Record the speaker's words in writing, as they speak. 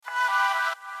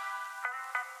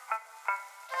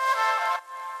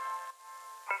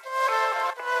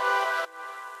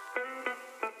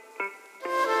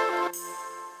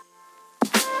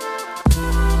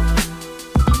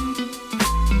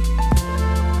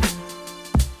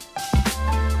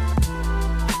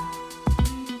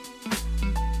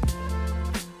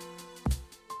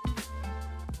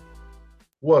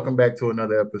Welcome back to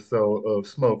another episode of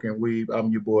Smoking Weed.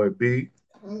 I'm your boy B.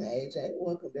 I'm AJ.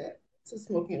 Welcome back to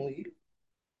Smoking Weed.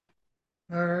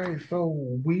 All right, so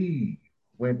we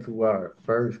went to our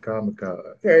first Comic Con.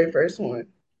 Very first one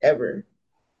ever.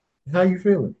 How you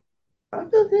feeling? I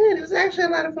feel good. It was actually a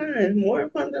lot of fun. More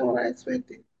fun than what I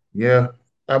expected. Yeah,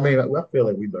 I feel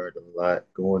like we learned a lot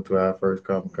going to our first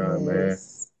Comic Con, man.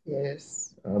 Yes,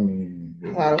 yes. I mean, A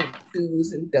lot of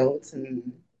do's and don'ts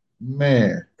and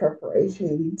man,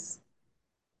 preparations.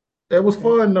 it was Yeah.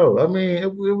 fun though.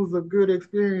 It was a good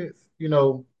experience.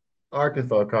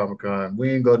 Arkansas Comic Con.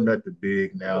 We ain't go nothing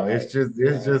big now. Right, It's right.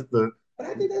 just the But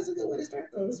I think that's a good way to start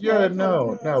though. yeah, Small Comic no,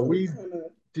 no, Cons and we kind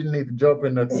didn't need to jump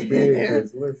in nothing big of.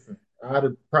 because listen, I'd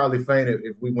have probably fainted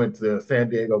if we went to San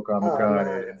Diego Comic Oh Con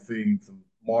no. and seen some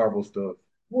Marvel stuff.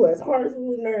 Well, as hard as we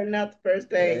were nerding out the first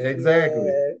day,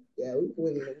 Exactly, yeah, we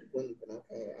wouldn't have been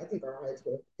okay. I think our hearts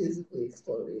would have physically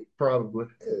exploded. probably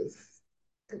because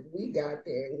we got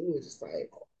there and we were just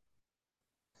like,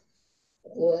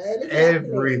 what is happening?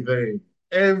 everything,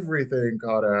 everything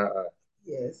caught our eye.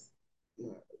 Yes.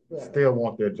 But Still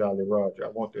want that Jolly Roger. I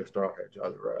want that Straw Hat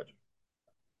Jolly Roger.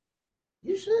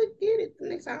 you should get it the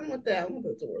next time with that. I'm gonna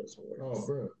go to World Oh, Sports.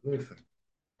 bro, listen,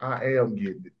 I am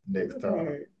getting it I'm next time.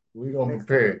 prepared We're gonna next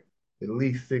time. prepare at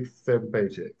least 6, 7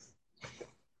 paychecks.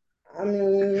 I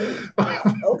mean,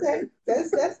 okay,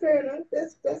 that's fair enough.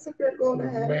 That's a fair goal to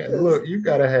have Man, because look, you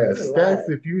gotta have it's a lot. stacks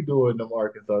if you do it in the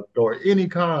Arkansas store, any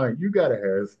kind. You gotta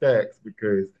have stacks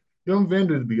because them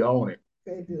vendors be on it,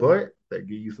 They do. but they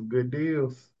give you some good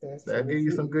deals. That's They true. give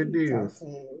you some good If you talk deals. to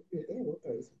them, they will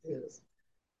throw you some deals.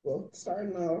 Well,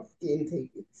 starting off, getting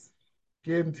tickets.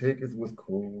 Getting tickets was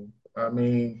cool. I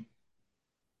mean,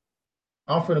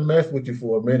 I'm finna mess with you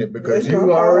for a minute because you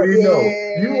Oh already know.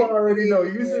 You yeah, already know.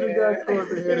 You should have got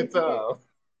yours ahead of yeah. time.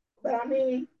 But I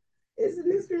mean, it's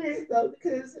an experience though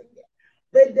because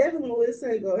they definitely would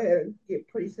say go ahead and get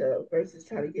pre-sale versus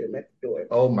trying to get them at the door.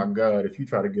 Oh my God, if you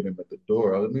try to get him at the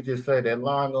door, let me just say that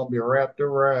line gonna be wrapped You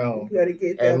around better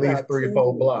get there at least about 3 or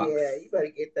 4 two. Yeah, blocks. you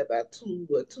better get there about 2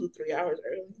 or 3 hours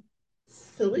early.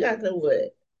 So we got there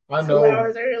what I two know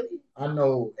hours early?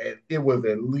 it was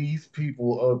at least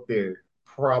people up there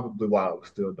probably while it was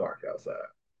still dark outside.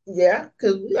 Yeah,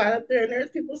 because we got up there and there's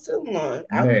people still in line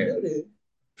out the Man. building.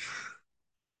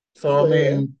 So, But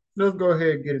yeah, let's go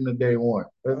ahead and get into day one.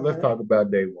 all Let's right, talk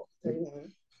about day day one.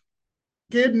 one.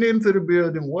 Getting into the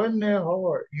building wasn't that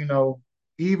hard,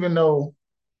 even though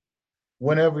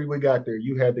whenever we got there,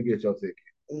 you had to get your ticket.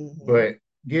 Mm-hmm. But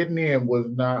getting in was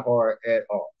not hard at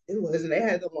all. It was, and they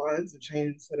had the lines and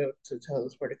chains set up to tell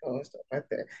us where to go and stuff like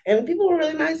that. And people were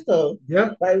really nice though.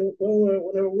 Yeah. Like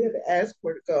whenever we had to ask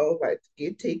where to go, like to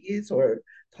get tickets or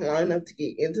to line up to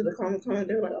get into the Comic Con,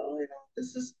 they're like, "Oh,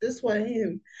 this is this way."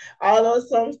 And although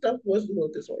some stuff was a little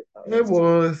It disorganized.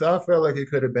 was. I felt like it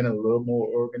could have been a little more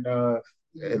organized.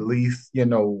 At Mm-hmm. least,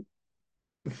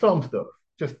 some stuff,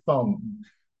 just some.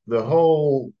 The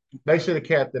whole they should have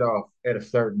capped it off at a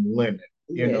certain limit,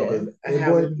 Yeah, because and it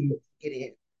how many wasn't people get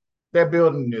in? that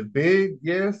building is big,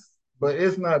 yes, but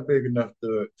it's not big enough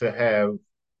to have,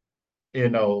 you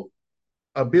know,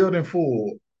 a building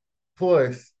full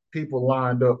plus people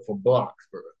lined up for blocks,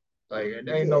 bro. Like it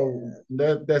ain't no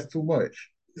Yeah, that's too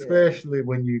much, yeah. especially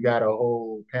when you got a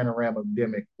whole panoramic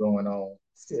demic going on.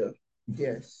 Still,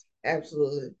 yes,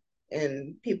 absolutely.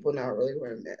 And people not really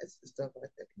wearing masks and stuff like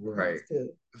that. Right. Still,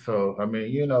 So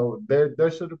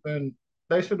there should have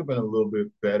been a little bit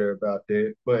better about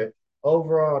that. But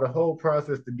overall, the whole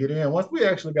process to get in, once we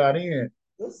actually got in,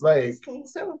 it's like, smooth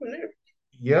sailing from there.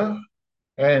 yeah.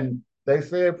 And they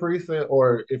said pre-sale,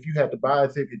 or if you had to buy a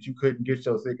ticket, you couldn't get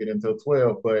your ticket until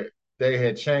 12, but they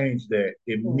had changed that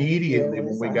Yeah, immediately when when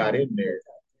it's we not how got many in people.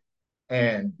 there,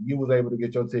 and you was able to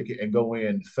get your ticket and go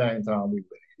in the same time we went.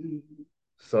 Mm-hmm.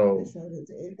 They So showed it.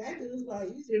 In fact, it was a lot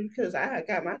easier because I had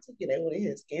got my ticket. They went ahead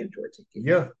and scanned your ticket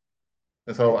yeah.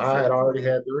 And so at the I had same already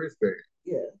time. had the wristband.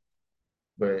 Yeah.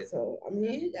 But So I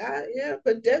mean, yeah,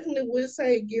 but definitely would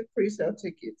say get pre-sale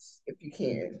tickets if you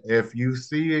can. if you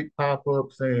see it pop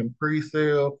up saying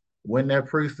pre-sale, when that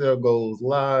pre-sale goes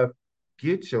live,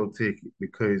 get your ticket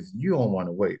because you don't want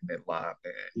to wait in that line,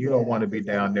 man. You don't Yeah, want to be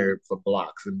because down there for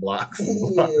blocks and blocks and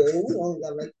yeah, blocks. we only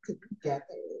got like got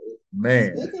there.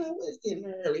 Man, Speaking of which, getting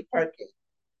early parking.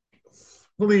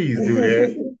 please do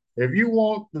that. If you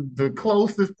want the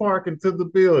closest parking to the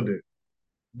building,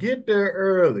 get there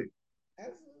early.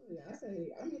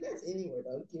 Absolutely. I mean, that's anywhere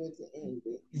though. Give it to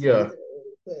anybody. So get Yeah, there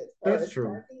early. But as far that's as true.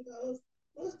 parking goes,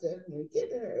 most definitely get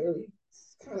there early.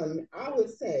 It's kind of, I would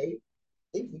say,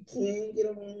 if you can get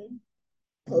a room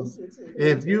closer to the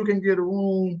If you convention, can get a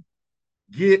room,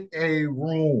 get a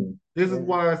room. This is Yeah,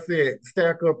 why I said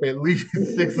stack up at least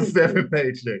 6 or 7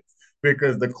 paychecks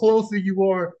because the closer you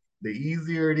are, the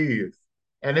easier it is.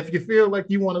 And if you feel like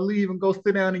you want to leave and go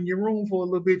sit down in your room for a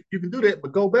little bit, you can do that,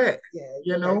 but go back. yeah.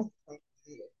 You Go back to know, the company.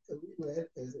 Yeah, because we left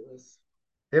because it was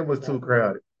it was too crowded.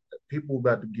 crowded. People were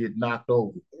about to get knocked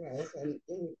over. Right, so then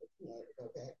we had to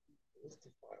go back. It was too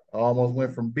far. I almost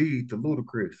went from B to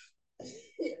ludicrous.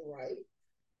 Right.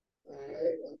 All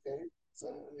right. Okay. So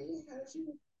I mean, how did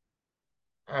you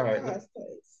All the right,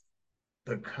 cosplays?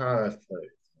 the cosplays,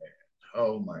 man.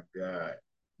 Oh my God.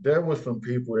 There was some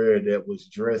people there that was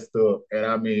dressed up. And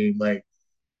I mean, like,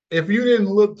 if you didn't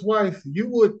look twice, you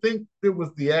would think it was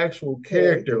the actual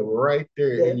character Character. right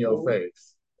there in your Deadpool.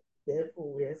 face.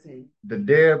 Deadpool. Yes, and The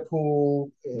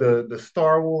Deadpool, yeah, the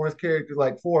Star Wars characters.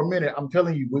 Like for a minute, I'm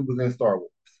telling you, we was in Star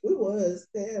Wars. we was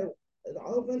there.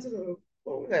 All went to the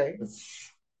okay.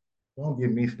 Don't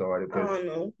get me started I because don't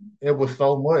know. it was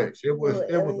so much. It was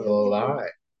Little it was a alien people. lot.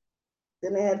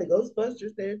 Then they had the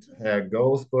Ghostbusters there too. Had The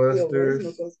Ghostbusters.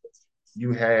 original Ghostbusters.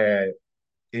 You had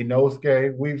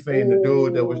Inosuke. We've seen the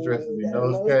dude that was dressed as Oh, that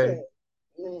nose Inosuke. tag. Man.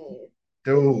 If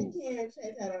you Dude, can't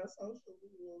check out our social, we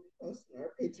will be posting our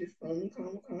pictures from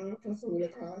Comic Con from some of the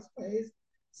cosplays.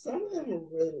 Some of them are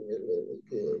really, really, really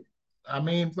good. I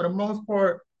mean, for the most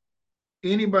part,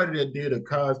 anybody that did a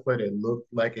cosplay that looked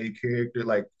like a character,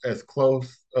 like as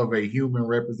close of a human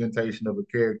representation of a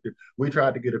character, we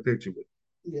tried to get a picture with.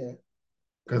 Yeah,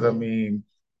 Because I yeah, mean,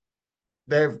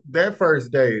 that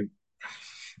first day,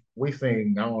 we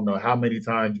seen I don't know how many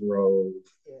Tanjiros,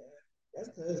 yeah. That's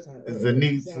because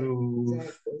Zenitsu,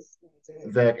 Zach was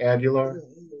Zach. Zach Aguilar. Yeah,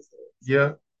 he was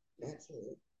Yeah,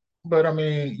 naturally. but I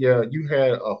mean, yeah, you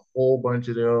had a whole bunch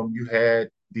of them. You had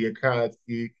the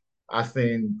Akatsuki. I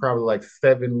seen probably like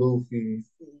 7 Luffy's.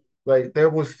 Like there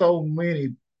was so many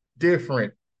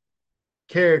different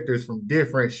characters from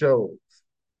different shows.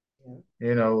 Yeah,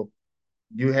 You know,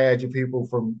 you had your people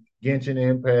from Genshin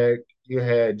Impact. You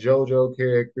had JoJo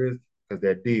characters because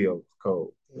that Dio was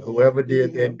cold. yeah. Whoever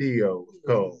did that Dio was He was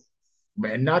cold.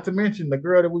 Man, not to mention the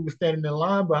girl that we were standing in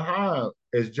line behind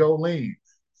is Jolene.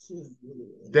 she was really,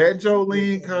 really That nice. She did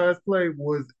Jolene that. cosplay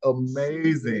was She did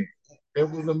amazing. that. It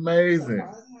was I'm amazing.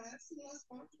 surprised when I see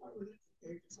my SpongeBob with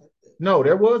characters like that. No,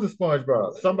 there was a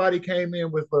SpongeBob. Somebody came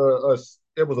in with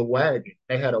it was a wagon.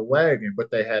 They had a wagon,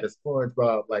 but they had a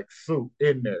SpongeBob like suit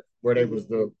in there where they was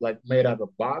Mm-hmm. the like made out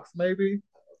of box maybe.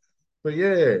 But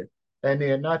yeah, and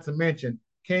then not to mention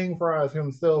King Fries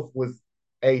himself was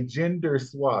a gender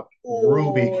swapped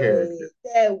Ruby Boy, character.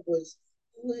 that was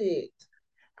lit.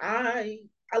 I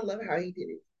I love how he did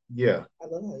it. Yeah, I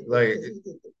love how he did it like because he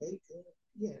did the makeup.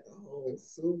 Yeah, the whole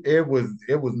suit. it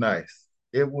was nice.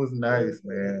 It was Very, nice,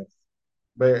 very man. nice.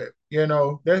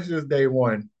 But that's just day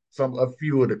one. A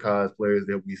few of the cosplayers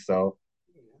that we saw.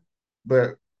 Yeah.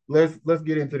 But let's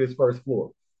get into this first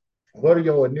floor. What are Okay.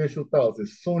 your initial thoughts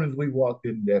as soon as we walked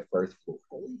into that first floor?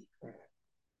 Holy crap.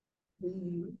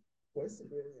 We were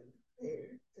severely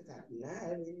unprepared because I did not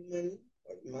have any money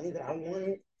or the money that I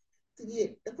wanted to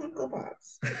get the Funko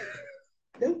Pops.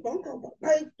 Them Funko Pops.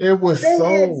 Like, It was they had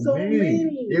so so many.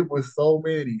 many. It was so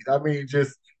many. I mean,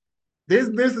 just this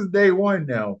is day one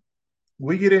now.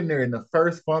 We get in there and the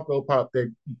first Funko Pop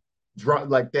that drop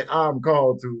like that I'm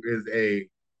called to is a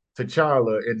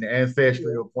T'Challa in the Yeah.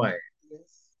 ancestral plane.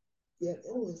 Yes. Yeah, it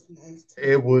was nice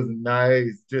It too. was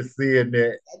nice just seeing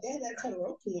that. They had that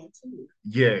Todoroki one too.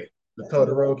 Yeah, the That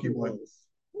Todoroki Todoroki one. was.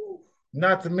 Whew.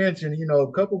 Not to mention,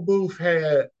 a couple booths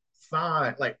had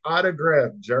signed like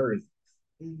autographed jerseys.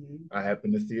 Mm-hmm. I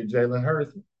happened to see a Jalen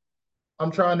Hurts.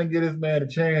 I'm trying to get this man a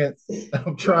chance.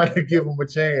 I'm trying to give him a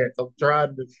chance. I'm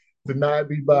trying to not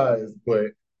be Yeah. biased,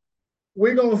 but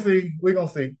we're gonna see. We're gonna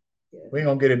see. Yeah. We ain't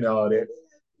gonna get into all Yeah, that.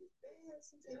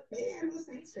 they had the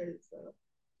same shirts, so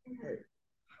I'm hurt.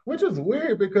 Which is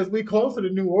weird because we closer to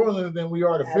New Orleans than we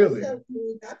are to At least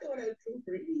Philly. I thought I Drew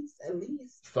Brees, at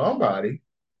least. Somebody,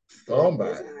 It's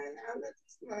somebody. all right. I'll let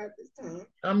you slide this time.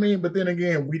 I mean, but then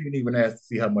again, we didn't even ask to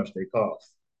see how much they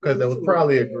cost We because were that was too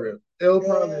probably a prepared. grip. It was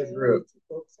probably a Yeah, we grip. were too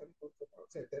focused on football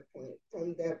at that point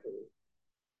from that point.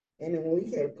 And then when we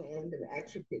kept going to the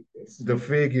action pictures, The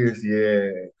figures,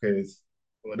 yeah, because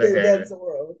they then had That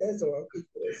Zoro people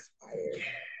was fire.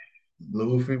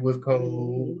 Luffy was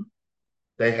cold. Mm-hmm.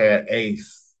 They had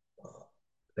Ace.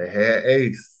 They had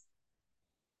Ace.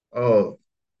 Oh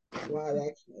Live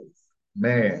action is.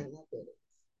 man, Yeah, not that.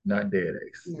 not dead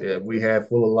Ace. Not Yeah, that. we had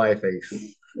full of life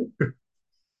Ace.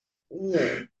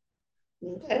 Yeah.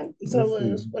 Okay. So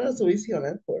Let's see. what else do we see on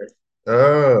that board?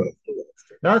 Uh,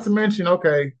 Not to mention,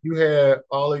 okay, you had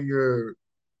all of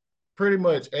pretty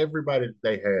much everybody that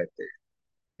they had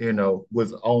there,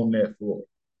 was on that floor.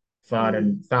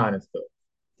 Mm. signing stuff.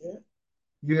 Yeah.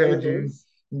 You had you Labels.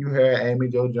 you had Amy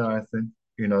Jo Johnson,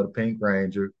 the Pink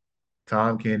Ranger,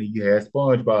 Tom Kenny. You had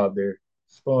SpongeBob there.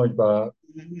 SpongeBob.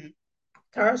 Mm-hmm.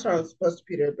 Tara Strong was supposed to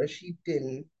be there, but she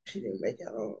didn't. She didn't make it.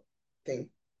 I don't think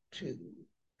to.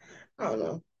 I don't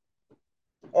know.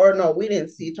 Or no, we didn't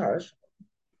see Tara.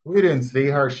 We didn't see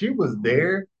her. She was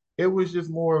there. It was just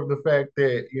more of the fact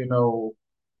that,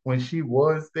 when she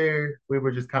was there, we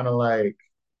were just kind of like,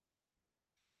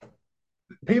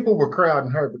 people were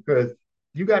crowding her because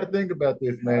you got to think about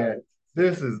this, man.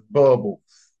 This is Bubbles,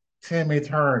 Timmy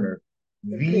Turner,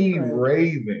 The Pink the Ranger.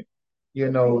 Raven. You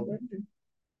The Pink know, Ranger.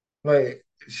 like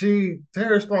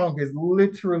Tara Strong is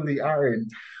literally our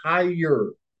entire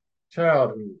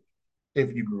childhood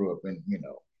if you grew up in,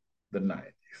 the 90s.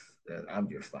 I'm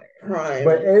just saying. But Prime.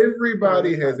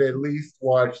 everybody Prime has at cartoon. least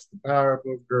watched the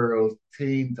Powerpuff Girls,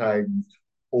 Teen Titans,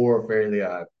 or Fairly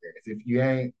Odd Parents. If you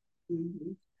ain't,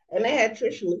 Mm-hmm. And they had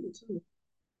Trisha Lee too.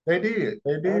 they did.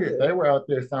 They Out did. there. They were out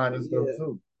there signing stuff Yeah.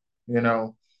 too. You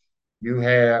know, you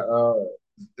had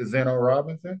Zeno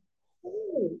Robinson,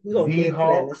 Ooh, we're gonna get the into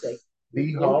that in a second. Hawks,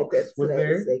 the We're gonna get Hawks to was that in a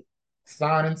there second.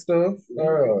 signing stuff.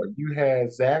 Mm-hmm. You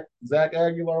had Zach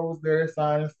Aguilar was there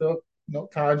signing stuff.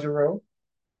 Tanjiro.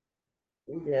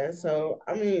 Yeah, so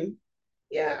I mean,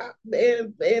 yeah,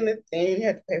 and they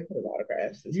had to pay for the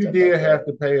autographs and You stuff like did have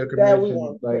that. to pay a That we commission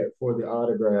weren't like prepared for the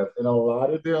autographs, and a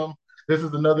lot of them. This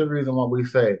is another reason why we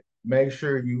say make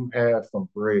sure you have some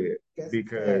bread for. Guess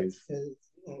because facts, because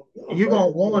you don't you're break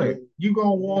gonna the want it. feeling. You're gonna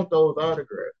Yeah, want those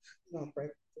autographs. you don't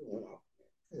break the feeling off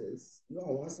because you don't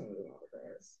want some of the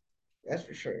autographs. That's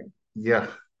for sure. Yeah,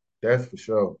 that's for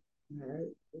sure. All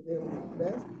right, and then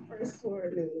that's the first floor,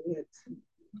 and then we went to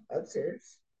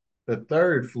upstairs, The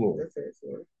third floor, the third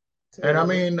floor, and I to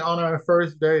mean, on our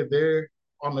first day there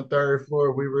on the third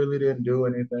floor, we really didn't do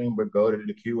anything but go to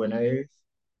the Q&As.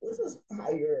 this was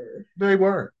fire. They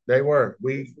were. This was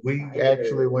We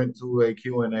actually fire. went to a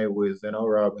Q&A with Zeno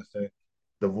Robinson,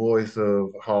 the voice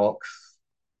of Hawks,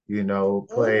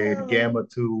 played Oh, Gamma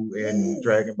 2 in yes.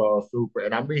 Dragon Ball Super.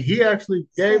 And I mean, he actually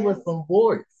gave us Sans some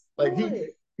voice. Like boy.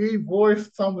 he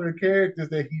voiced some of the characters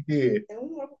that he did. And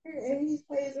we were prepared, and he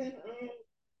plays in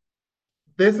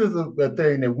This is a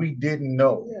thing that we didn't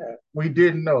know. yeah, We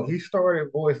didn't know. He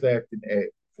started voice acting at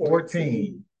 14,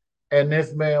 14. and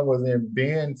this man was in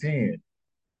Ben 10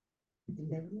 You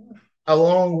never know.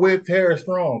 along with Tara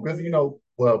Strong, because Mm-hmm.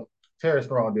 well, Tara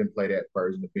Strong didn't play that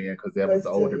version of Ben because that was But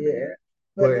the still, older yeah. Ben.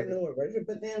 But the But newer version.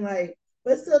 But then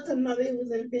but still to know that he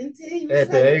was in Ben 10, he was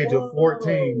at the like, age of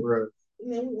 14, whoa. bro,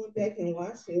 And then we went back and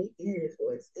watched it. You can hear his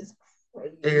voice. It's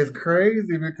it's crazy.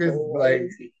 crazy because like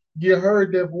Crazy. you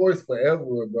heard that voice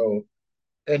forever ago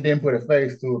and then put a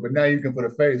face to it, but now you can put a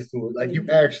face to it. Like you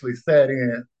Mm-hmm. actually sat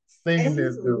in, And seen he's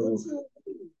this a dude. little,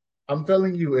 I'm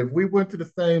telling you, if we went to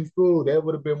the same school, that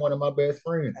would have been one of my best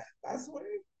friends. I swear,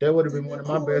 That would have been one the of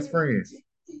my cool way best he was friends.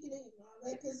 kicking it and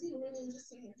all that, because he really was just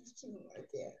sitting there just chilling like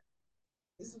that.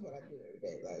 This is what I do every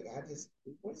day. Like I just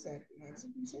voice acting. I just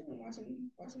be chilling, watching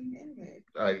anime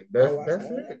Like or that's watching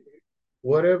it. whatever.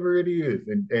 Whatever it is,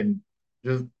 and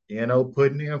just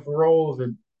putting in for roles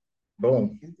and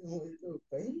boom. And then we go,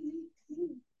 but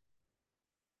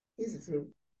he's a true.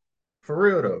 For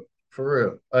real though, for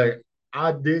real. Like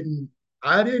I didn't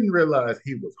I didn't realize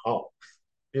he was Hawks,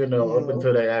 up No,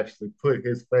 until they actually put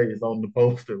his face on the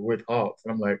poster with Hawks.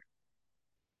 I'm like,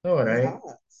 no, it it's ain't.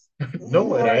 Hawks.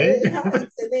 No, it It's ain't.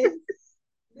 Hawks. And then did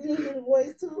he do the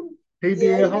voice too? He Yeah, did he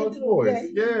did Hawks do the voice.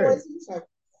 he did the Yeah. voice. He was like,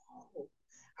 oh.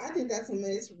 I think that's what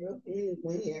made it real for me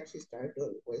when he actually started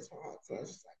doing the voice for Hawks. And I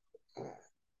was just like,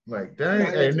 Like now dang. I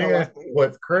need to And go watch then my hero.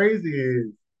 what's crazy is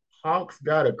Hawks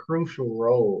got a crucial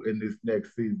role in this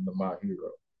next season of My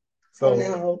Hero. So So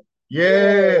now, yeah.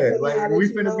 yeah, So like now that we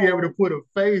you finna be able to know, put a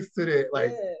face to that.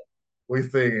 Like yeah. we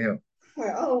seeing him.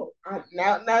 Like, oh,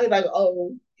 now you're like, oh,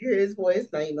 you hear his voice,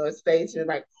 now you know his face. You're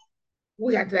like,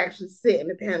 we got to actually sit in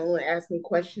the panel and ask him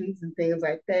questions and things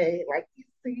like that. Like you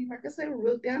see, like I said,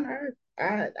 real down to earth.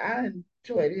 I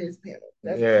enjoyed his panel.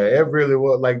 That's for Yeah, sure. it really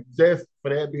was like just for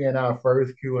that being our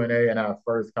first Q&A and our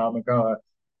first Comic Con,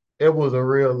 it was a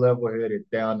real level-headed,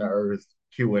 down-to-earth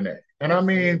Q&A. And I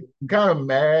mean, Absolutely. I'm kind of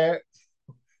mad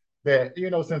that,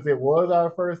 since it was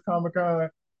our first Comic Con,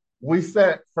 we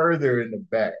sat further in the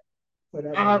back.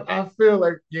 Whatever. I feel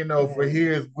like, for Yes.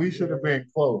 his, we should have Yeah. been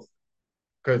close.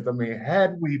 Because I mean,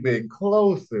 had we been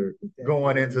closer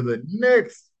going into Definitely. the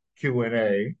next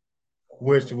Q&A,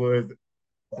 which was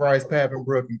Bryce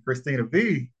Papenbrook and Christina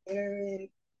V, Aaron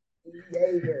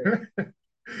Yeager and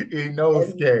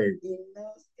Inosuke,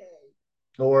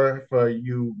 Inosuke. or for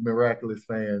you Miraculous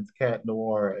fans, Cat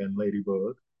Noir and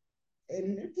Ladybug.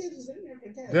 And their kids was in there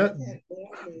for That cat.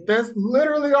 But that's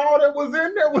literally all that was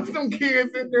in there was some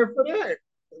kids in there for that.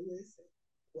 listen,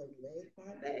 what made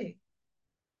my day?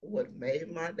 What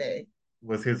made my day?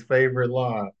 Was his favorite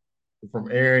line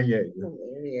from Aaron Yeager. From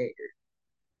Aaron Yeager.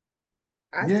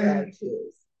 I still Yeah, have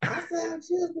chills. I still have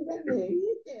chills with that man. He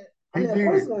hit that. I he mean, of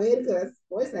course, did. I'm gonna hit it because that's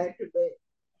voice actor, but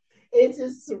it's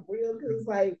just surreal because,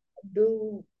 like,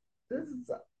 dude, this is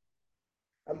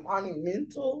a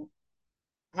monumental,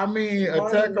 I mean,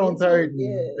 Attack on monumental, Titan,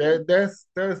 yeah,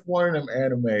 that's one of them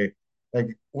anime. Like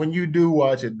when you do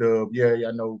watch it dub, yeah,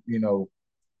 I know,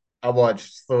 I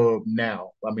watch sub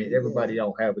now. I mean, yeah. everybody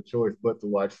don't have a choice but to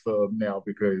watch sub now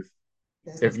because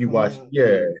That's if what's you coming watch, out.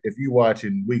 yeah, if you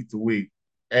watching week to week,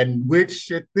 and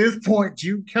which at this point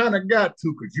you kind of got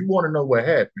to because you want to know what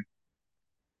happened,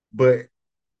 but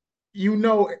you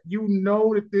know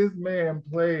that this man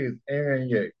plays Aaron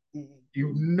Yeager. You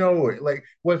Mm-hmm. know it. Like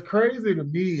what's crazy to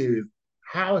me is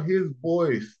how his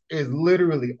voice is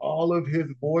literally all of his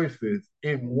voices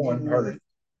in one And person.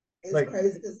 it's Like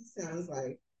crazy because it sounds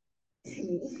like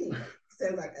he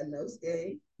sounds like a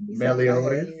Inosuke. He sounds like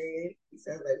Meliodas, Adrian. He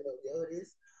sounds like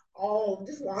Meliodas. All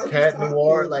just while he's Cat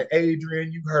Noir, talking, like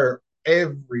Adrian, you heard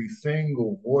every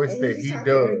single voice and he's that just he talking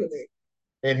does regular.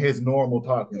 in his normal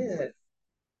talking Yeah, voice.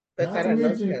 but Not that to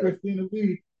mention Inosuke. Christina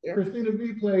V. Yeah, Christina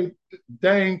V played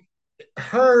dang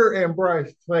her and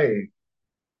Bryce played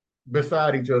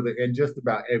beside each other in just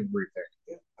about everything.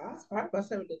 yeah. I was surprised by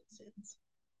some of the scenes.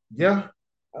 Yeah,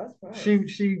 I was surprised.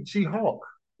 she Hawk,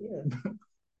 Yeah,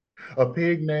 a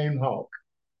pig named Hawk.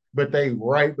 But they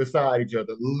right beside each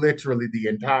other, literally the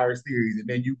entire series. And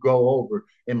then you go over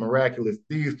in Miraculous,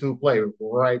 these two play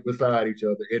right beside each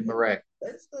other in yeah. Miraculous.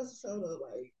 That's just sort of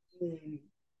like,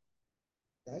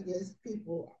 I guess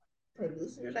people,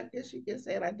 producers, I guess you can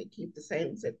say, like to keep the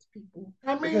same sets of people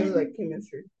I because of mean, like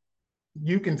chemistry.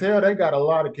 you can tell they got a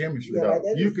lot of chemistry Yeah, like though.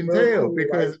 that You is can real tell cool. Like,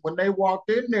 because when they walked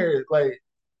in there, like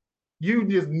you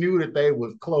just knew that they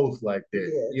was close like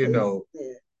that, yeah, you because know.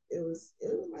 yeah, it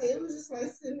was just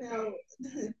like sitting out,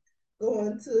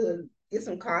 going to get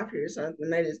some coffee or something.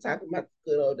 They just talking about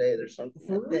the good old days or something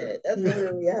For like real. that. That's Yeah.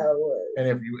 literally how it was. And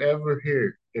if you ever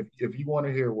hear, if you want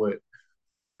to hear what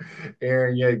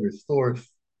Aaron Yeager's source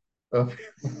of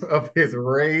of his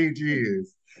rage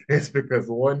is, it's because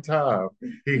one time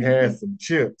he had some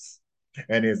chips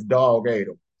and his dog ate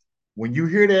them. When you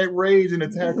hear that rage and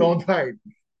Attack on Titan,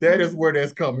 that is where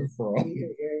that's coming When from. you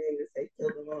hear Aaron say kill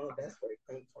them all, that's where it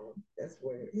comes from. That's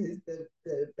where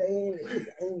the pain and his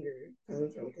anger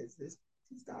comes from because his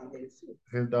dog ate his shit.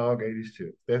 His dog ate his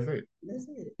chips. That's it. That's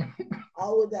it.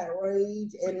 All of that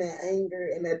rage and that anger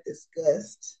and that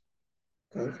disgust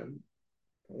comes from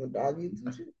the dog eating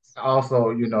chips.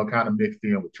 Also, kind of mixed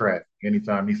in with traffic.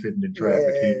 Anytime he's sitting in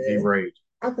traffic, he Yeah. rages.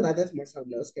 I feel like that's more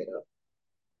something else, kiddo.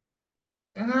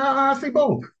 And I see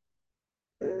both.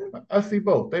 I see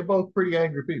both. They both pretty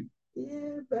angry people.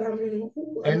 Yeah, but I mean,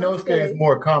 And enough Nosuke is skate.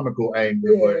 more comical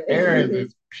anger, but Aaron's Yeah.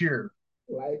 is pure.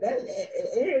 Like that,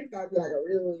 Aaron's got to be like a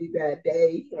really bad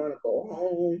day. He want to go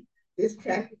home. This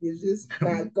traffic is just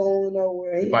not going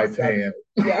nowhere. He Bites just got, hand.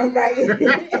 yeah, I'm right.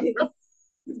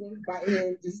 He's gonna fight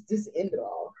him, just end it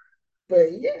all.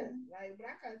 But yeah, like, but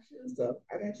I got chills though.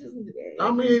 I got chills with I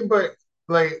today. mean, but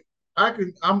like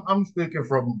I'm speaking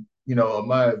from,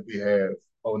 Amaya's behalf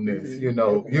on this.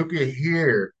 Okay. You can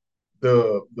hear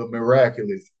the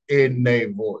miraculous in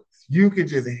their voice. You could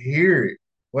just hear it.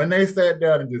 When they sat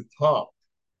down and just talked,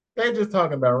 they just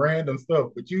talking about random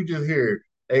stuff, but you just hear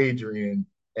Adrian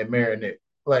and Marinette.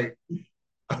 Like,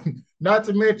 not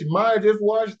to mention, Maya just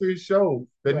watched this show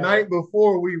the Right. night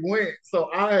before we went, so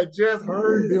I had just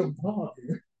heard them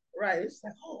talking. Right. It's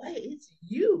like, oh, hey, it's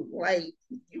you. Like,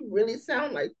 you really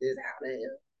sound like this. How the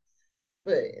hell?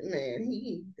 But man,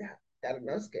 he got a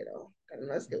Inosuke though. Got a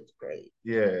Inosuke was great.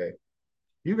 Yeah,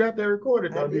 you got that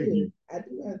recorded I though, didn't did. you? I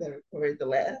do have that recorded. The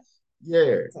laugh. Yeah.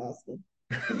 It's awesome.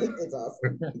 It's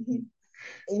awesome.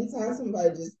 Anytime somebody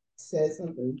just says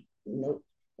something, nope,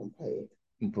 don't play it.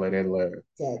 And play that laugh.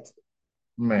 That.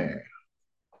 Man.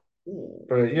 Mm,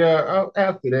 But yeah,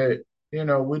 after that,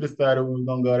 we decided we were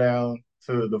gonna go down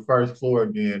to the first floor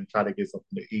again, try to get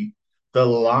something to eat. The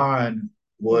line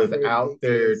was was out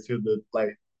there ridiculous. to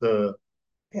the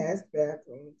Past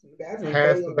bathroom. The bathroom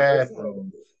past way the on the other side of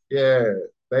bathroom. it. Yeah,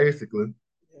 basically.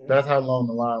 Yeah. That's how long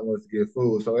the line was to get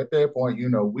food. So at that point, we Yeah,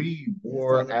 it's time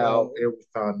wore to out. go. It was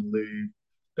time to leave.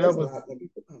 That There's a was lot more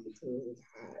people coming too. It was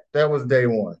hot. that was day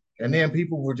one. And then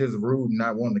people were just rude and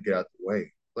not wanting to get out the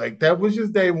way. Like that was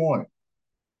just day one.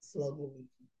 Slow moving.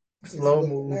 Just Slow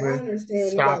looking. Like I moving,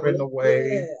 understand you gotta stopping the look. Yeah,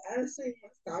 way. I understand you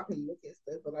gotta stop and look at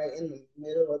stuff, but like in the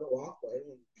middle of the walkway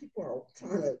when people are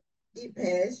trying to get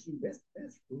past you. That's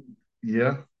rude.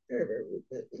 Yeah. Very, very rude.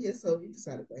 But yeah, so we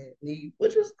decided to go ahead and leave,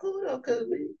 which was cool though, because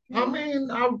I mean,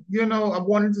 I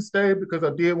wanted to stay because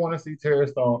I did want to see Terry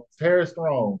Strong's yeah,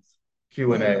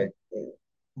 Q&A, yeah,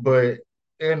 but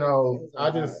it was a I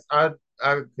lot. just I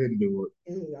couldn't do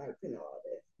it. And we got, all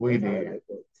that. It We was probably did. like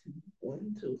what, 2,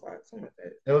 1, 2 o'clock, something like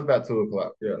that. It was about 2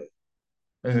 o'clock, yeah. Yeah.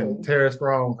 And then So Tara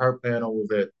Strong, her panel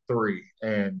was at 3,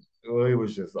 and well, it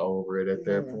was just over it at we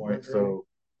that kind of point. hungry. So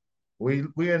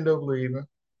we ended up leaving.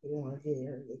 We don't want to get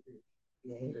angry.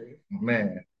 Be angry.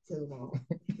 Man, Kill them all.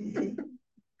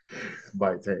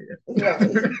 by taking.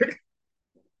 Right.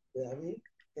 Yeah, I mean,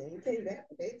 then we came back.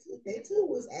 Day two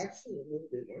was actually a little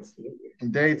bit more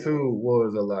smoother. Day You know? two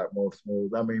was a lot more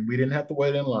smooth. I mean, we didn't have to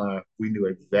wait in line. We knew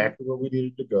exactly where we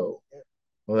needed to go.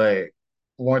 Like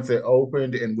once it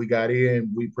opened and we got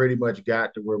in, we pretty much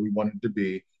got to where we wanted to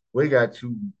be. We got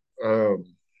to um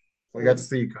we got to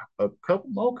see a couple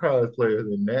more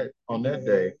cosplayers in that on that Yeah,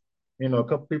 day. A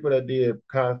couple people that did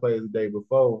cosplays the day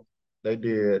before, they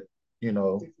did, you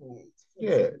know, different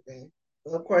yeah, everything.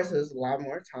 Well, of course, there's a lot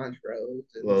more Tanjiro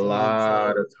a and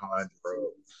lot Tanjiro of time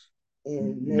bros.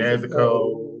 and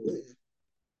Nezuko.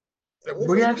 Nezuko, which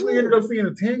We was actually ended up cool. seeing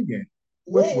a Tengen,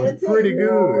 which Yeah, was that pretty tank,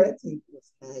 whoa, good. that tank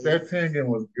was That nice. Tengen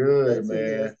was good, That tank was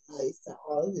man. nice to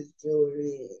all his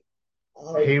jewelry.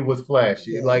 He Oh, was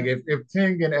flashy. yeah, Like if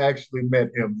Tengen actually met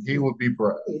him, he would be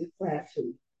proud. he's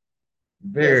flashy.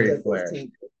 Dressed Very up as flashy.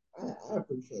 Tinker. I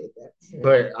appreciate that for sure.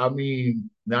 But I mean,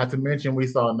 not to mention we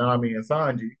saw Nami and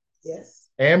Sanji Yes.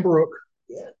 and Brooke.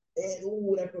 Yeah. And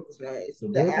ooh, that book was nice. The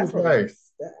The book was afro,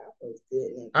 nice. the afro was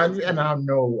good and I good and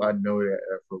tone. I know that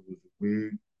effort was a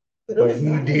wig, But it but was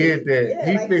he did nice. that. Yeah,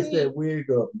 He like fixed that wig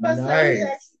up plus say he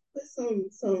nice. actually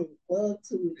put some love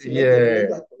to make it look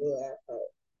Yeah, like a real afro.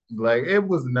 like it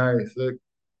was nice. Like,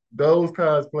 those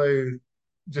cosplays,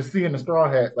 just seeing the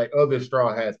straw hats, like other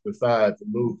straw hats besides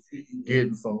Luffy,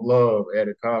 getting some love at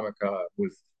a Comic Con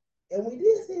was And we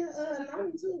did see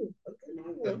Nami too. Okay,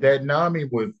 Nami. that Nami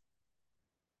was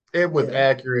it was Yeah.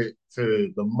 accurate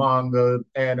to the manga,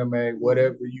 anime,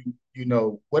 whatever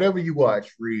Mm-hmm. whatever you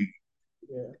watch, read.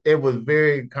 Yeah. It was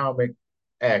very comic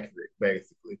accurate,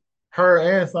 basically. Her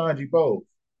and Sanji both,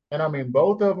 and I mean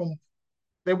both of them.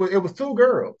 It was two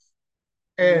girls,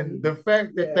 and Mm-hmm. the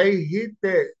fact that Yeah. they hit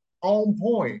that on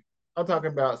point. I'm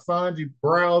talking about Sanji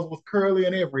brows was curly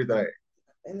and everything.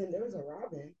 And then there was a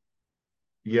Robin.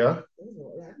 Yeah, I think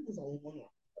there's only one.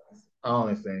 I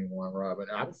only seen one Robin.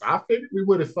 Robin. I figured we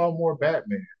would have saw more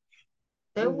Batman.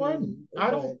 There wasn't. I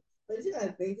don't. But you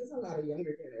gotta think, there's a lot of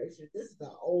younger generation. This is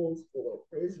the old school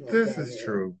original This is Batman.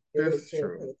 true. It This was is there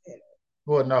true. for the panel.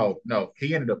 Well, no.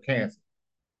 He ended up canceling.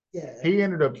 Yeah. He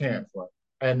ended up canceling,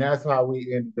 and that's how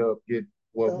we ended up getting.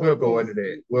 Well, The we'll whole go thing. into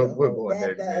that. The We'll whole go into that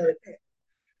that in a that minute. other panel.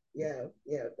 Yeah,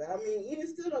 yeah. But I mean, even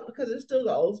still though, because it's still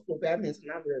the old school Batman, so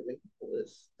not very many people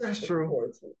is That's looking true.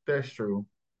 forward to it. That's true.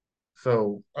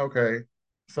 So okay.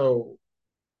 So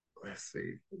let's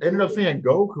see. Then Ended we up did, seeing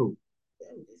Goku. yeah,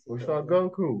 we did see We saw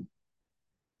Goku. Goku.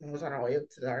 I was on our way up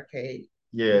to the arcade.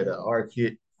 Yeah, the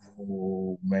arcade.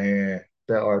 Oh man,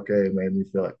 that arcade made me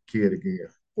feel like a kid again.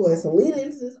 Boy, so leading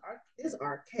into this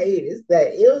arcade is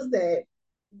that it was that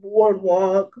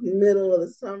boardwalk middle of the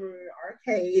summer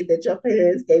arcade that your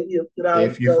parents gave you $2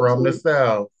 If to you're go from the to.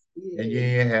 South and you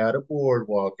Yeah. ain't had a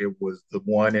boardwalk, it was the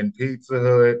one in Pizza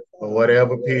Hut or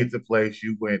whatever Yeah. pizza place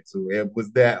you went to. It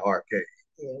was that arcade.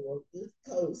 Yeah, well, this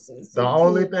coast and The some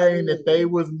only kid named thing that they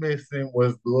Lemon. was missing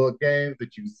was the little games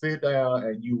that you sit down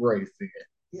and you race in.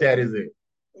 Yeah. That is it.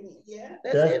 Yeah,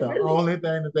 that's That's it, the really. only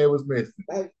thing that they was missing.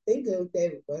 Like, think of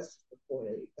David Buster before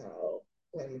they called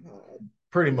Flaming Hot.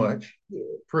 Pretty much. Yeah.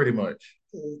 Pretty much.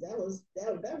 Because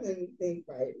that made me think,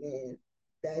 right, man,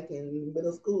 back in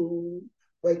middle school,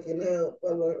 waking up,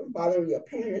 bothering your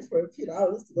parents for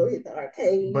 $2 to go hit the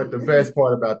arcade. But the best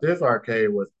part about this arcade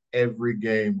was every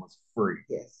game was free.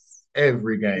 Yes.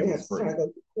 Every You game have was to free. try to go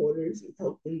to quarters and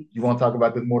tokens. You want to talk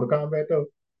about this Mortal Kombat though?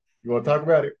 You want to talk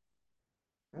about it?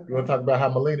 You want Okay. to talk about how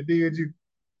Melina did you?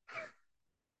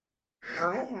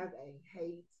 I have a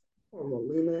hate for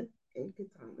Melina and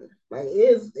Katana. Like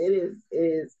it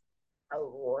is a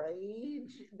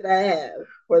rage that I have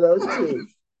for those two.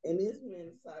 And this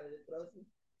man decided to throw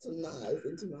some knives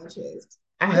into my chest.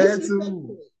 I had to.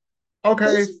 Disrespectfully. Okay,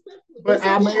 Disrespectfully. But but it's okay.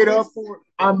 I had to say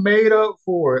I it. made up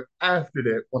for it after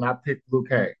that when I picked Liu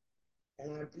Kang.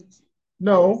 And I beat you.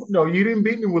 No, Yes. no, you didn't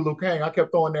beat me with Liu Kang. I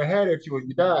kept throwing that hat at you and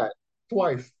you died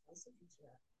twice.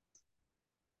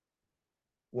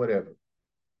 Whatever.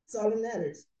 That's all that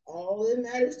matters. All that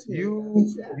matters to me is I You beat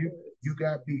you you afterwards. you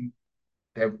got beat.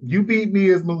 That you beat me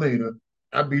as Melina.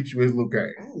 I beat you as Liu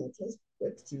Kang. I have no choice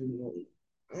but to choose Melina.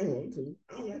 I don't want to.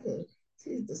 I don't like her.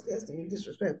 She's disgusting and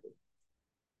disrespectful.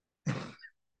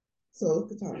 So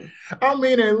Katana. I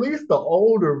mean, at least the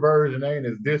older version ain't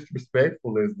as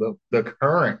disrespectful as the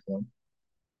current one.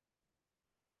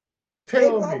 They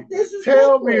Tell me, both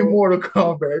tell me disrespectful. Mortal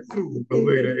Kombat 2,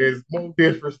 Belita, is more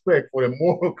disrespectful than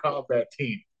Mortal Kombat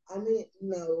 10. I mean,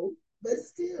 no, but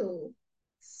still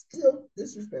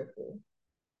disrespectful.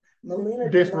 Melina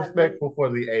does not need Disrespectful for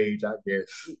the age, I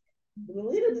guess.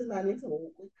 Melina does not need to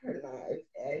lick her knife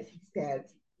as she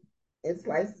stabs you and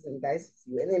slices and dices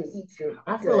you and then eats your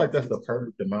I feel like guts that's and the stuff.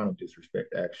 perfect amount of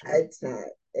disrespect, actually. It's not.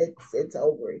 It's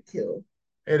overkill.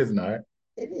 It is not.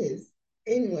 It is.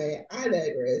 Anyway, I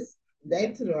digress.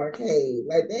 Back to the arcade.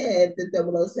 Like they had the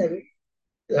 007,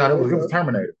 the No, it was original.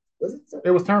 Terminator. Was it?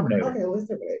 It was Terminator. Okay, it was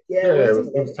Terminator. Yeah, Yeah, it was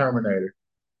it was Terminator. Terminator.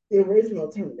 The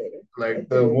original Terminator. Like Right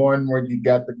the there. one where you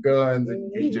got the guns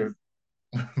and you Mm-hmm. just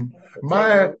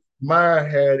my Potato. my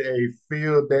had a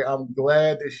field day. I'm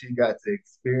glad that she got to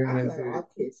I feel experience like it. all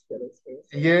kids feel experience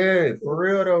that. Yeah, for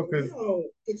real Because though, if you because don't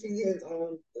get your hands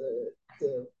on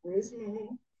the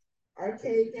original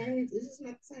arcade games, it's just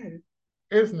not the same.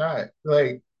 it's not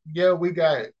like yeah, we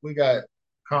got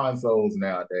consoles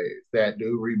nowadays that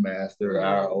do remaster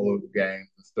our Mm-hmm. old games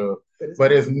and stuff, But it's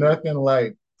but not it's the same. nothing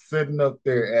like sitting up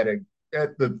there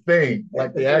at the thing, like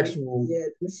At the the very, actual yeah,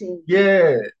 machine,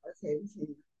 yeah. arcade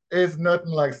machine. It's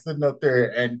nothing like sitting up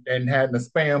there and having to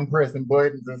spam pressing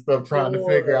buttons and stuff trying to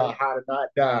figure Or out how to not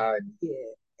die. yeah,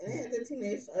 and I had the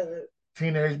teenage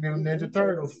Teenage Mutant Ninja turtles.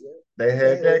 Turtles. Yeah, They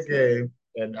had that that was fun. game.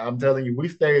 And I'm telling you, we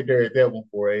stayed there at that one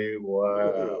for a We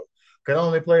while. did. Could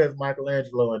only play as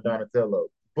Michelangelo and Donatello.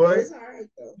 But But it's all right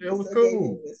though. it It was still gave me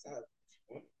cool. the nostalgia.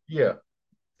 Yeah,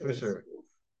 for Because sure.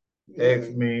 man,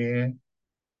 X-Men,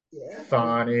 yeah,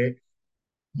 Sonic,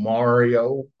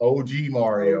 Mario, OG OG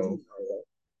Mario, Mario.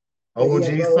 But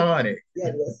OG Sonic. you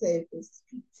had to go save this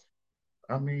speech.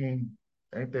 I mean,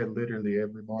 ain't that literally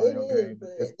every It Mario is, game but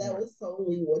at this that point? was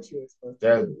solely what you were supposed to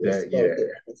That do was that to go yeah. get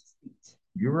Princess speech.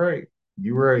 You're right.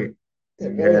 You're right.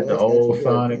 There You wasn't had the much that you old did with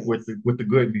Sonic with games. the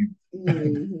good music.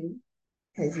 Mm-hmm.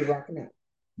 Has you rocking out?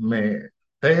 Man,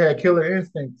 they had Killer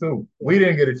Instinct too. We Yeah,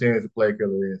 didn't get a chance to play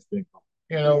Killer Instinct,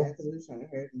 you yeah, know. because we were trying to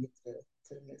hurry and get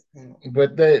to the next panel.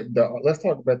 But let's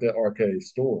talk about that arcade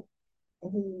store.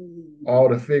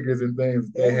 All Ooh, the figures and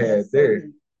things they they had had so there.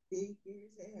 many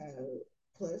figures. They had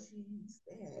plushies.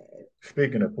 They had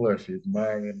Speaking of plushies,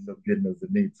 mine ended up getting a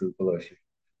Zenitsu plushie.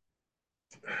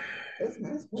 that's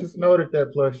nice Just plushie. know that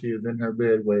that plushie is in her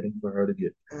bed waiting for her to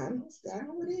get. I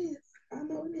know it is. I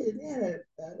know it is.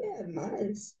 They had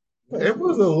nice It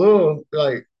was a plushies. little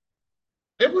like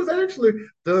it was actually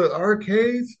the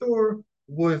arcade store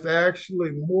was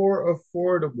actually more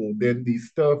affordable than the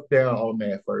stuff down on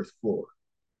that first floor.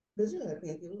 But you know, I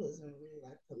think it wasn't really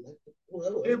like collectible.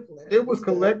 Well, it It was it collectible was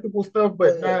stuff, collectible stuff,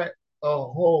 but but not a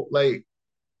whole like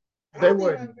I they don't think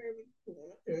wouldn't I've very many people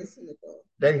went up there and seen it though.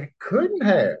 they couldn't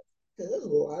have. Because there's a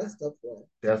lot of stuff there.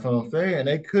 That's what I'm saying.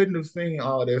 They couldn't have seen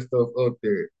all that stuff up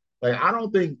there. Like I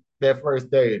don't think that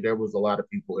first day there was a lot of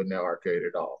people in that arcade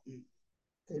at all. Mm,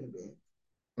 couldn't have been.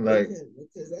 It Like couldn't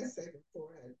because that second floor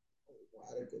had a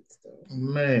lot of good stuff.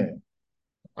 man,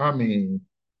 I mean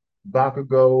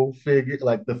Bakugo figure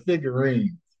like the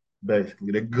figurines,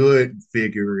 basically the good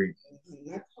figurines.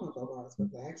 Not talking about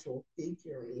but the actual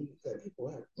figurines that people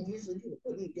have usually people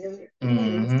putting together and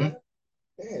playing with Mm-hmm. stuff.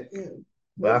 They had them.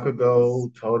 Those were nice.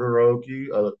 Bakugo, Todoroki,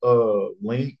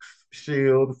 Link's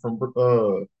shield from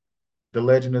The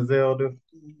Legend of Zelda.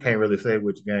 Mm-hmm. Can't really say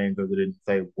which game because it didn't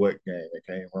say what game it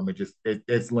came from.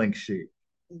 It's Link's shield.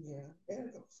 Yeah, they had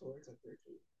a couple swords up there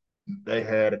too. They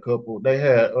had a couple. They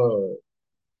had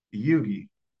Yugi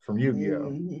from Yu-Gi-Oh.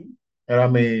 Mm-hmm. And I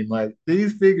mean, like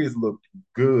these figures looked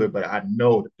good, but I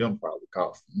know that them probably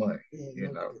cost money. Yeah, You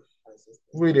no know, good prices.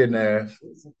 we didn't ask. It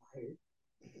was inspired.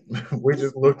 We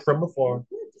just looked from afar.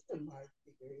 Just a my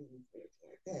figurines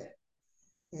like that.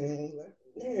 And like,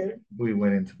 yeah. We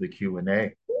went into the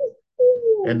Q&A.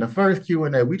 And the first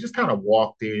Q&A, we just kind of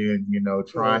walked in,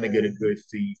 trying to get a Yeah. good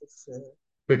seat Just,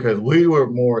 because we were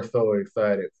more so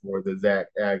excited for the Zach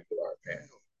Aguilar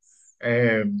panel.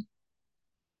 And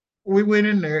we went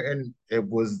in there and it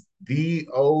was the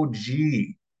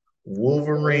OG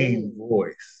Wolverine Wolverine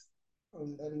voice.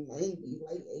 from the 90s,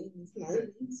 late 80s,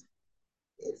 90s.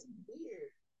 It's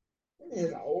weird. It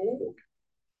is old,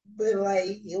 but like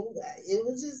it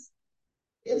was just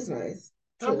it was nice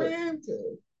I mean,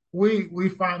 to we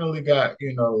finally got,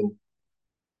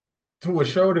 to a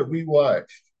show that we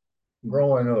watched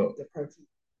growing up. the person.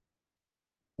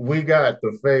 We got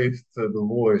the face to the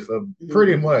voice of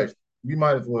pretty Mm-hmm. much, you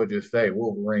might as well just say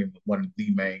Wolverine was one of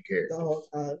the main The characters. whole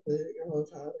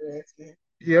childhood X Men.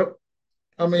 Yep.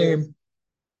 I Because mean,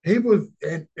 he was,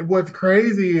 and what's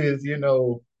crazy is,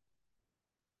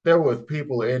 there was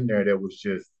people in there that was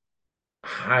just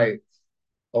hyped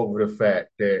over the fact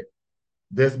that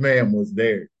this man was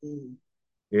there, mm,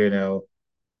 you know,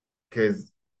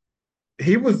 because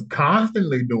he was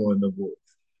constantly doing the voice.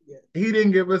 yeah, He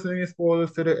didn't give us any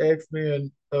spoilers to the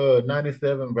X-Men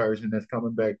 97 version that's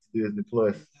coming back to Disney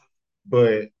Plus,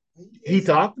 but he he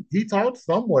just talked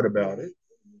somewhat about right. it.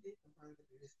 He did confirm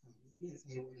that this time. He didn't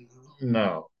say what he know.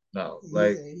 No, no, He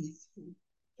like said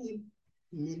he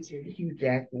mentored Hugh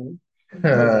Jackman.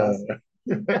 That was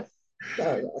uh, awesome.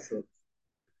 That was awesome.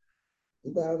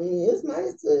 But I mean, it's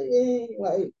nice to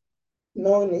like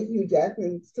knowing that Hugh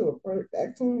Jackman still a perfect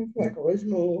actor, like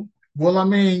original. well, I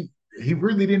mean, he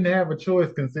really didn't have a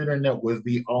choice considering that was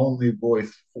the only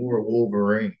voice for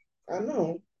Wolverine. I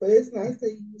know, but it's nice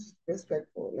that he's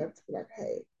respectful enough to be like,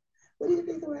 hey, what do you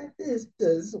think about this?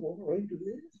 Does Wolverine do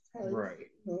this? How do Right. you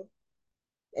know?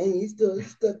 And you still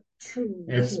stuck true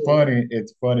It's to funny.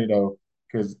 It's funny though,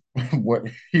 because what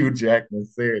Hugh Jackman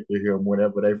said to him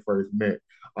whenever they first met,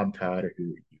 I'm tired of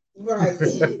hearing right.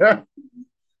 you.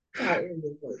 Tired of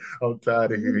the voice. I'm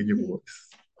tired of hearing your I voice.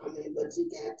 mean, but you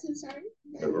got to, sorry.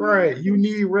 You got to give me Right. You reference.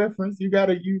 need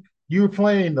reference. You're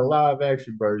playing the live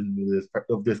action version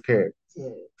of this character. Yeah,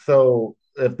 So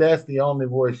if that's the only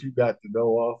voice you got to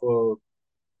go off of,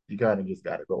 you kind of just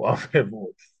got to go off that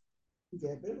voice.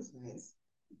 yeah, that was nice.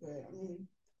 But I mean,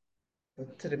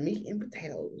 but to the meat and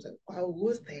potatoes, like, I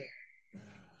was there.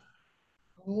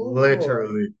 Oh Lord.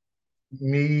 Literally,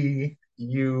 me,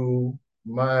 you,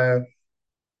 my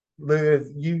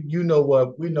Liz, you know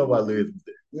what? We know why Liz was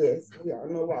there. Yes, we all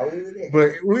know why we were there.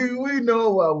 But we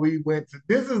know why we went to.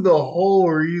 This is the whole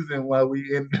reason why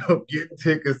we ended up getting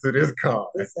tickets to this con.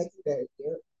 The second day,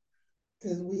 yep.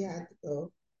 Because we had to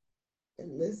go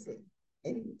and listen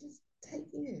and just take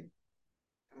in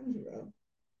Tanjiro.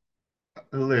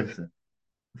 Listen,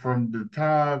 from the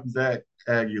time Zach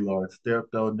Aguilar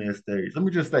stepped on that stage, let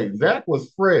me just say, Zach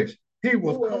was fresh. He He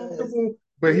was was, comfortable,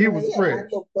 but he he was had fresh. like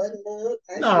a button up,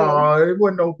 nice little. No, it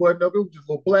wasn't no button up. It was just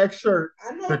a little black shirt,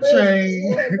 I know, the but it's,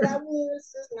 chain. yeah, but I mean,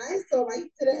 it's just nice. So like, he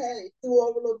could have had it threw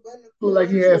over a little button and put Looked like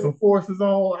he on had too. some forces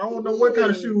on. I He don't know what kind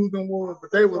of did. shoes them was, but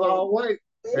I they don't was know. all white.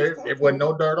 But it was It wasn't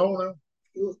comfortable. no dirt on them.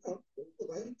 It was comfortable.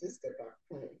 Like he just stepped out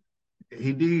the plane.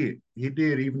 He did. He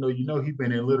did, even though he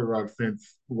been in Little Rock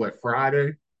since what,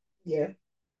 Friday? Yeah.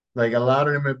 Like a lot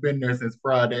of them have been there since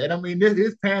Friday. And I mean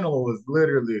his panel was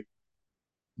literally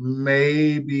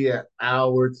maybe an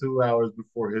hour, 2 hours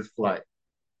before his flight.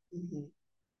 Mm-hmm. Yeah,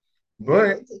 But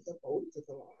they took a long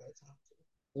time too.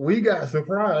 we got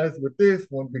surprised with this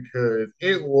one because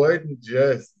it wasn't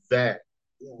just that.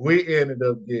 Yeah. We ended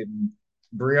up getting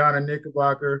Brianna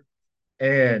Knickerbocker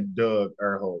and Doug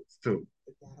Erholtz too.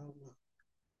 I don't know.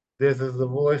 This is the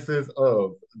voices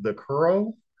of the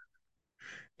Crow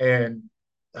and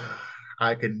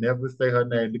I can never say her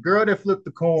name. The girl that flipped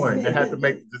the coin that had to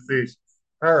make the decisions.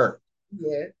 Her.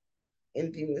 Yeah.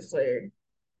 And Demon Slayer,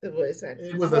 the voice It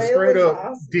actor. was a But it straight was up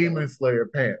awesome though. Demon Slayer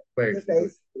panel, The basically.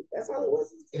 base. That's all it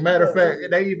was. Matter of fact,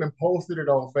 they even posted it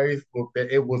on Facebook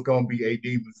that it was going to be a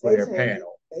Demon They Slayer changed it.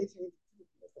 panel. They changed it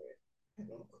to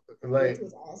Demon Slayer, which Like,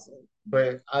 was awesome.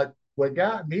 but what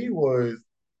got me was,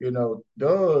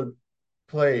 Doug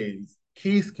plays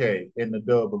Kisuke in the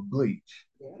dub of Bleach.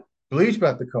 Yeah. Bleach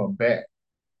about to come back,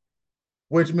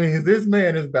 which means this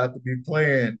man is about to be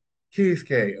playing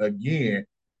Kisuke again.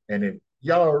 And if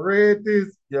y'all read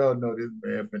this, y'all know this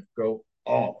man finna go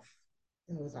off.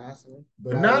 It was awesome.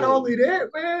 But not Like, only that,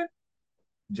 man,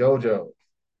 JoJo.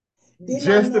 did not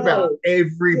Just about know. Did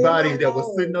everybody not that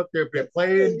was sitting know. up there It's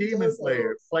playing playing Demon JoJo.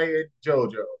 Slayer, playing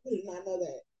JoJo. Did not know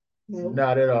that. No.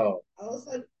 Not at all. I was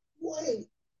like, wait.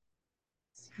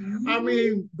 I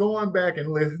mean, going back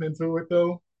and listening to it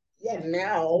though, Yeah,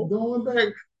 now. going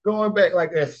back,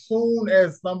 like as soon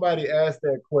as somebody asked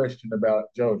that question about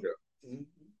JoJo, Mm-hmm.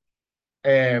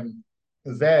 and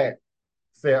Zach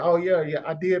said, "Oh yeah, yeah,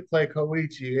 I did play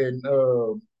Koichi in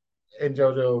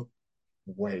JoJo."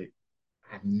 Wait,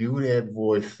 I knew that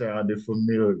voice sounded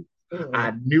familiar. I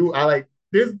Mm-hmm. knew I like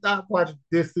this. I watched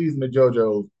this season of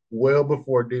JoJo's well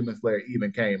before Demon Slayer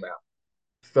even came out.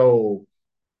 So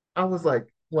I was like,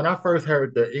 when I first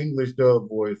heard the English dub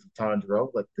voice of Tanjiro, I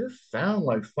was like, this sounds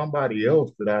like somebody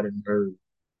else that I didn't heard.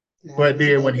 Now But that you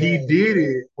then go when he back, did yeah.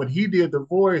 it, when he did the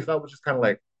voice, I was just kind of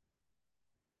like,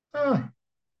 huh,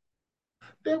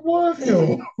 that was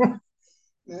him.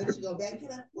 Now that you go back, you're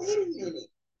like, wait a minute.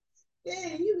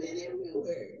 Damn, you've been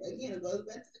everywhere. Again, it goes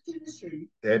back to the chemistry.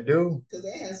 That dude. Because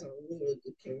they had some really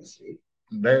good chemistry.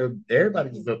 Everybody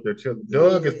just up there chilling.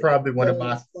 Doug is Yeah, probably one of Doug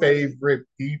my was funny. favorite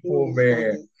He people, was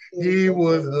man. funny. He was He so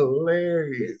was funny.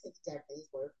 hilarious. His Japanese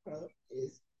word pro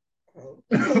is pro.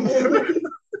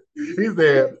 He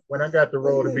said, when I got the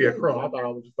role to be a crow, I thought I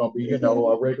was just gonna be,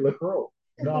 a regular crow.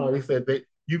 No, he said that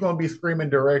you're gonna be screaming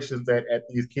directions at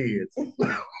these kids.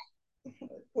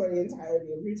 For the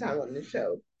entirety of your time on the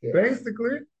show. Yeah.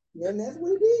 Basically, And that's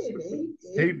what he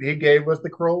did. he gave us the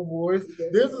crow voice. He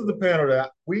gave This us is the panel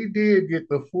that we did get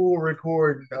the full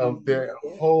recording of their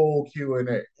whole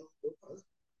Q&A.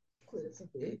 Clips of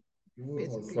it.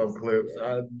 Some clips.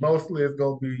 Mostly it's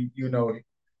gonna be,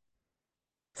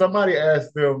 somebody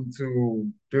asked them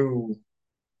to do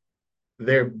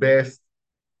their best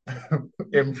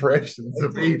impressions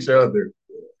of each other.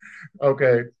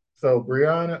 Okay, so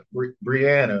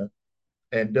Brianna,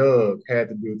 and Doug had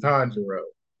to do Tanjiro.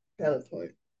 That was funny.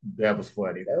 That was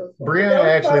funny. That was funny. Brianna That was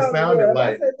actually fun. sounded Yeah,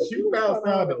 like she about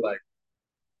sounded like.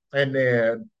 And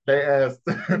then they asked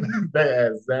they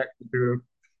asked Zach to do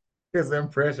his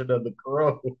impression of the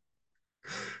crow.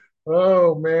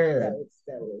 Oh man,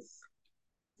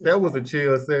 that was a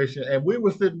chill session, and we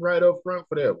were sitting right up front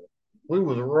for that one. We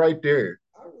was right there.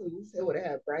 I really wish they would have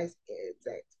had Bryce and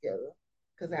Zach together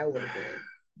because that would have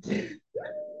been.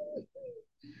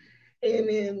 And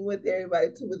then with everybody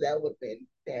too, that would have been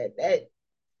that.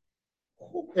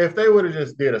 If they would have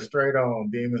just did a straight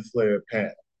on Demon Slayer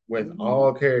panel with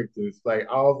all characters, like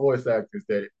all voice actors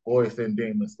that voice in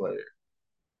Demon Slayer,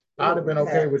 I'd have been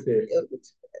okay with it.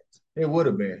 It would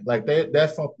have been like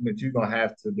that's something that you're gonna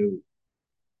have to do.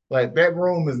 Like that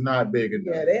room is not big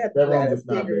enough. Yeah, they had that to room is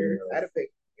not big add enough. a big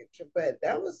picture, but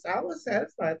I was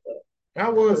satisfied though. I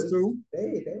was too.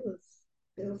 They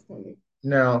was funny.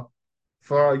 Now,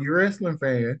 for all you wrestling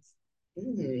fans,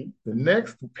 the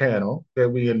next panel that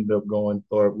we ended up going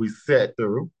or we sat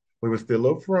through, we were still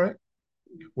up front,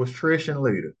 was Trish and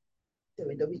Lita.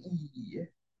 WWE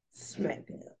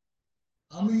SmackDown.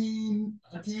 I mean,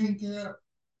 I can't get.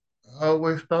 I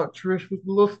always thought Trish was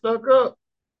a little stuck up.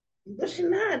 But she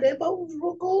not. They both was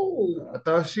real cool. I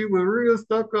thought she was real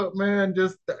stuck up, man.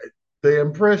 Just the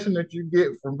impression that you get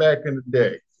from back in the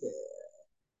day.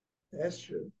 Yeah, that's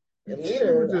true. And She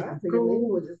Lita, was just I think cool.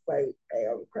 Lita was just like, hey,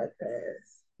 I'm crack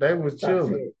pass. They was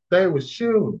chilling. They was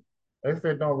chilling. They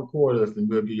said don't record us and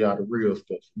we'll give y'all the real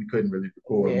stuff. We couldn't really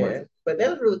record much. But that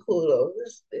was really cool though.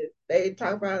 They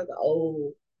talk about the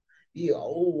old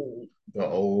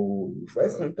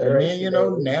wrestling federation. And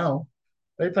then now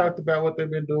they talked about what they've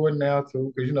been doing now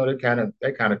too, because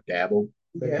they kind of dabble.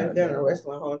 They're in a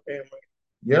wrestling hall of fame.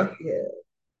 Yeah. Yeah.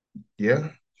 Yeah.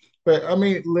 But I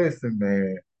mean, listen,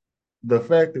 man, the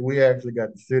fact that we actually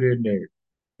got to sit in there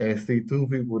and see two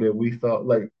people that we thought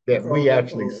like that we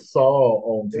actually saw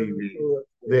on TV,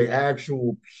 the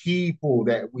actual people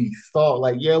that we saw,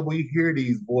 like, yeah, we hear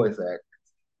these voice actors,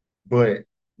 but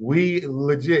we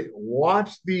legit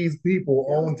watch these people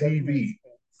on TV.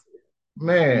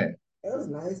 Man, it was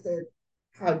nice that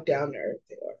how down to earth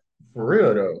they are. For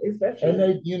real though. Especially,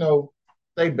 and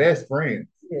they best friends.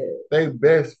 Yeah. They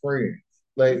best friends.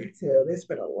 Like they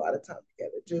spend a lot of time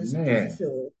together. Just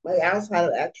chilling. Like outside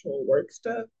of actual work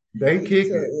stuff. They kick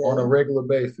it on a regular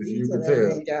basis. You can tell.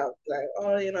 Hang out, like,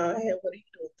 oh, hey, what are you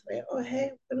doing today? Oh,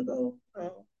 hey, we're gonna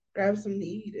go grab some to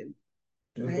eat and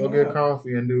just go get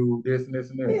coffee and do this and this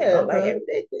and that. Yeah, like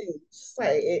everyday things. Just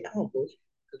like it humbles you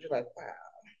because you're like, wow.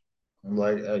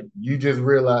 Like you just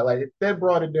realize, like that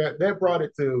brought it there. That brought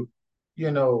it to,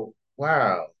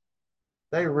 wow,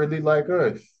 they really like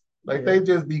us. Like they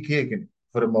just be kicking it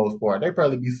for the most part. They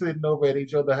probably be sitting over at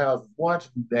each other's houses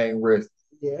watching the dang wrestling.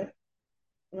 Yeah.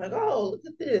 Like, oh, look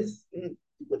at this.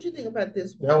 What you think about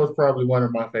this one? That was probably one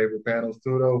of my favorite panels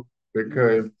too, though,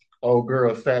 because old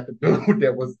girl sat the dude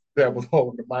that was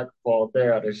holding the microphone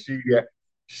down, and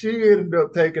she ended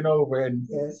up taking over, and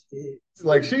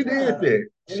like she did that.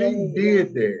 She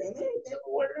did that. And they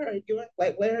ordered her doing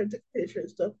like let her take a picture and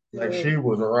stuff. Like she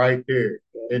was right there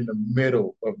in the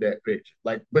middle of that picture,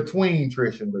 like between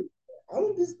Trish and Lee. I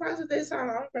wouldn't be surprised if they signed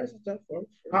all kinds of stuff for her.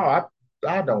 Oh,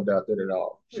 I don't doubt that at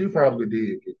all. She probably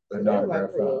did get an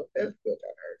autograph. That's good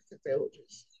on her because they were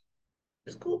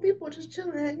just cool people, just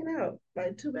chilling, hanging out,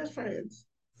 like two best friends.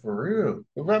 For real.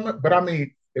 But I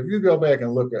mean, if you go back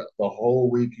and look at the whole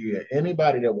weekend,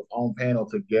 anybody that was on panel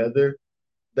together,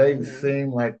 they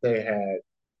seemed like they had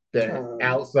that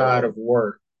outside of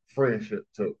work friendship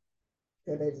too.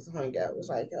 And they just hung out. It was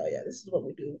like, oh yeah, this is what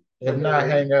we do. If not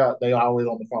hang out, they always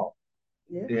on the phone.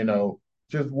 Yeah.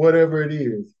 Just whatever it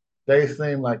is, they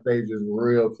seem like they just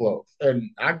real close. And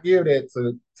I give that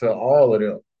to all of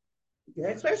them. Yeah,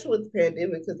 especially with the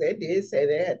pandemic, because they did say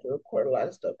they had to record a lot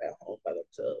of stuff at home by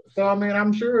themselves. So I mean,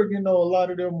 I'm sure a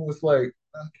lot of them was like,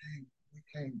 okay, we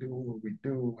can't do what we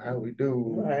do, how we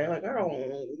do. Right. Like, I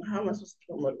don't, how am I supposed to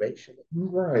feel motivation?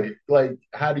 Right. Like,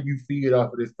 how do you feed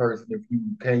off of this person if you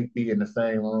can't be in the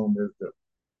same room as them?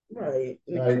 Right.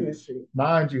 And the Like, chemistry.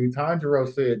 mind you,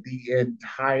 Tanjiro said the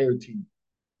entirety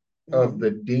of Mm-hmm.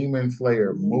 the Demon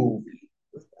Slayer Mm-hmm. movie,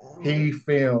 he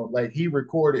filmed, like, he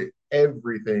recorded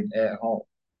everything at home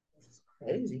It's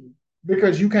crazy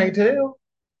because you can't tell.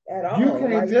 at You all.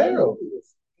 can't Like, that tell. movie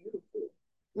was beautiful.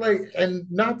 Like, and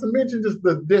not to mention just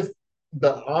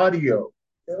the audio.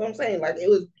 That's what I'm saying. Like, it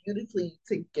was beautifully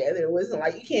together. It wasn't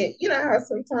like you can't, you know how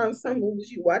sometimes some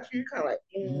movies you watch, you're kind of like,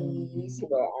 it's a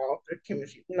little off their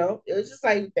chemistry. No, it was just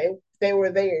like they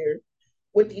were there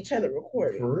with each other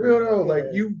recording. For real though, like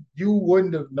Yeah. you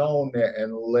wouldn't have known that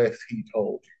unless he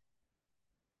told you.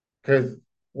 Because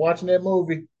watching that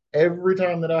movie, every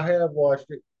time that I have watched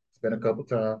it, it's been a couple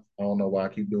times. I don't know why I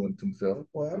keep doing it to myself.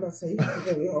 Well, I'm gonna say you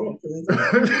can be home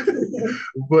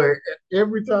But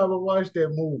every time I watch that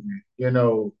movie,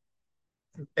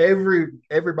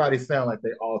 everybody sound like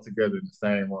they all together in the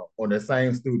same room or the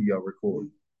same studio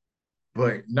recording.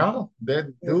 But no,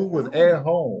 that dude was at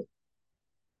home.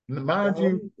 Mind you,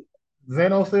 um,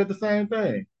 Zeno said the same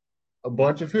thing. A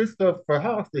bunch of his stuff for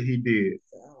House that he did,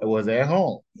 it was at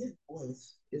home. it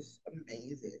was it's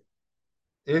amazing.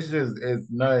 It's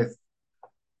nice.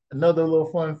 Another little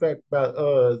fun fact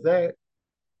about Zach,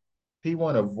 he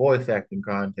won a voice acting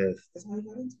contest, That's how he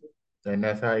got into it. and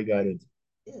that's how he got into it.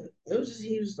 Yeah, it was just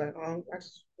he was like,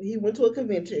 he went to a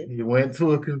convention. He went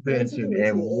to a He went to a convention convention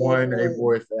and and won a won.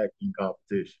 voice acting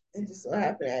competition. And just so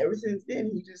happened that ever since then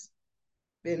he just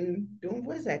been doing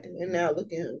voice acting, and now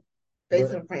look at him, face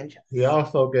of But the he franchise.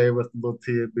 also gave us a little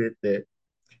tidbit that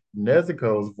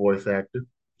Nezuko's voice actor,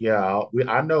 yeah,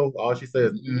 I know all she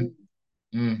says,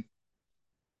 mm.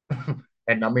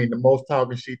 And I mean, the most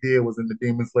talking she did was in the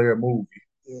Demon Slayer movie,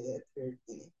 Yeah, that's very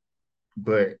good.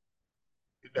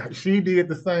 but she did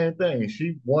the same thing.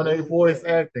 She won a voice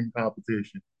Yeah. acting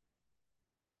competition.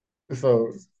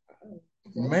 So, Just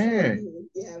showing man, you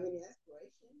if you have any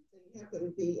aspirations and you happen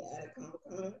to be at a Comic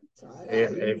Con, try it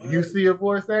if out. You if you might see a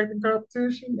voice acting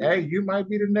competition, hey, you might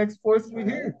be the next voice we try it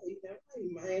hear. out. You never know.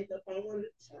 You might end up on one of the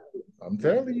shows. I'm What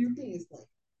telling what you, the things like?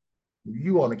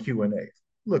 you on a Q&A.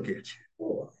 Look at you.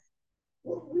 Boy,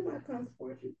 well, we might come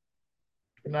support you.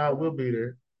 Nah, we'll be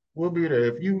there. We'll be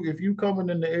there. If you coming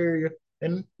in the area,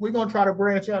 and we're gonna try to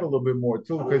branch out a little bit more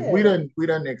too, Oh because yeah. we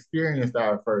done experienced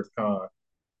our first con.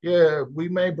 Yeah, we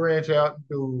may branch out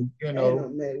and Ain't no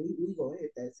man, we gonna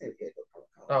hit that San Diego Comic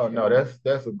Con oh for no, sure.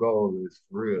 that's a goal is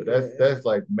for real. Yeah, That's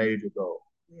like major goal.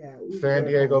 yeah, we San were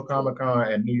Diego going Comic to.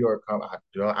 Con and New York Comic.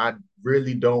 I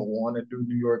really don't want to do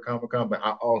New York Comic Con, but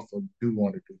I also do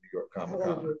want to do New York I Comic want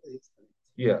to Con. do it for these things.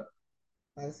 Yeah,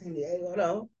 Like San Diego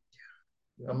though,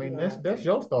 I we mean gonna have to. that's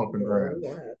your stomping Yeah, we grounds.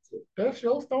 gonna have to. That's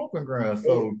your stomping grounds. It,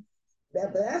 So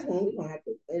but that's when we're gonna have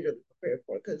to majorly prepare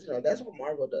for it because that's what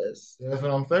Marvel does that's what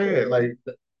I'm saying.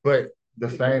 for But the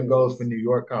same goes for superheroes. New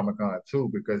York Comic Con too,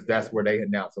 because that's Yeah, where they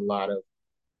announce a lot of.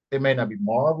 It may not be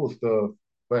Marvel stuff,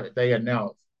 but they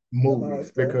announce a lot of movies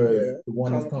stuff. because Yeah, the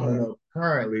one that's Comic coming Con. up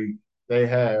currently, they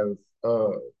have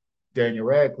uh Daniel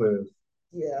Radcliffe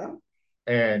Yeah,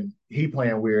 and he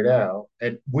playing Weird Al,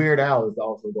 and Weird Al is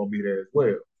also gonna be there as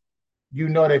well. You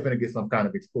know they're gonna get some kind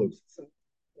of exclusive. so,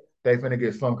 They're gonna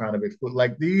get some kind of exclusive.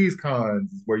 Like these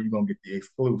cons is where you're gonna get the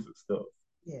exclusive stuff.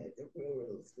 yeah, the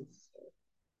real stuff.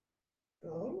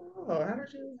 Oh, how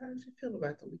did you feel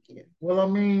about the weekend? Well, I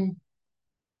mean,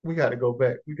 we got to go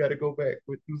back. We got to go back.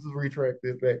 Let's retract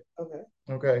this back. Okay.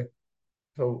 Okay,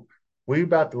 so we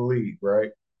about to leave,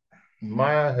 right?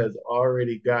 Maya has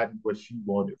already gotten what she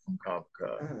wanted from Comic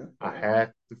Con. I Uh-huh.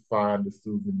 have to find a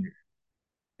souvenir.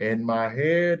 In my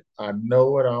head, I know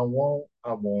what I want.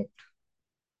 I want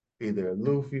either a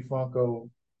Luffy Funko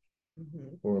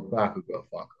Mm-hmm. or a Bakugo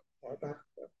Funko. Or about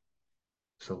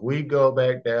So we go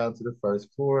back down to the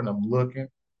first floor, and I'm looking.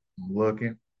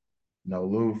 No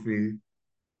Luffy,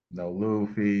 no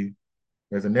Luffy.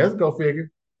 There's a Nezuko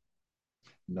figure.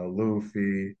 No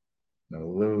Luffy, no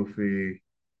Luffy.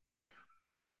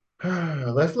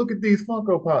 Let's look at these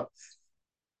Funko Pops.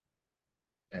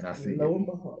 And I see it. lo and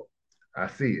behold. I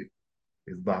see it.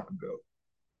 It's Bakugo.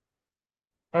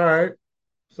 All right.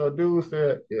 So dude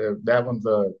said, yeah, that one's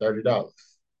 $30.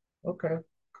 Okay,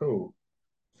 cool.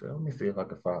 So let me see if I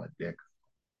can find a deck.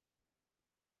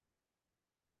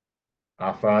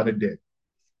 I found a deck.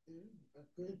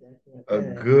 A good deck right A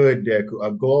there. good deck.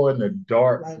 A glow in the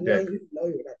dark Like deck. you know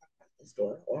you're at the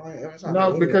store or on Amazon or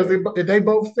No, because anywhere. they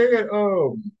both said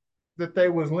that they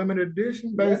was limited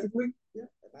edition, Yeah, basically. yeah.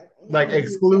 Like only Like limited time.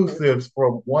 exclusives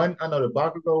from one. I know the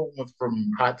Bakugo was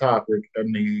from Hot Topic,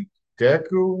 and the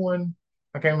Deku one,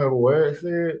 I can't remember where it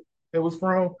said it was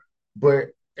from, but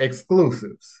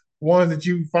exclusives, ones that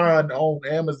you find on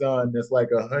Amazon that's like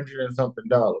 $100 and something.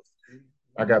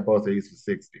 I got both of these for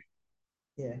 60.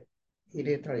 Yeah, he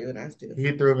did throw you a nice deal.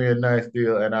 He threw me a nice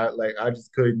deal, and I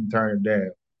just couldn't turn it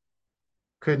down.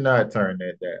 Could not turn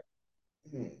that down.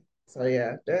 Mhm. So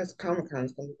yeah, that's Comic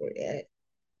Con's gonna be where you at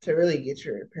to really get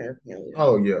your paraphernalia.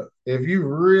 Oh yeah, if you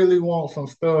really want some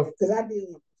stuff, Because I did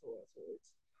want the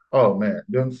swords. oh man,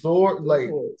 them swords, Them like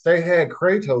swords. they had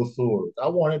Kratos swords. I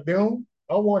wanted them.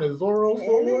 I wanted Zoro And they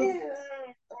swords.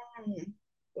 had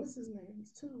what's his name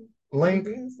too? From Link.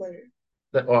 Demon Slayer.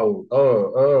 That,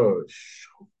 oh,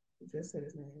 You just said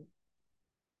his name.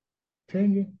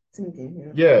 Tengen.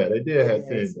 Thinking, yeah. Yeah, they did Yeah, have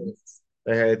they had Tengen. swords.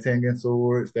 They had Tengen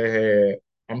swords. They had.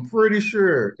 I'm pretty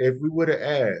sure if we would have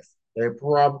asked, they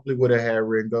probably would have had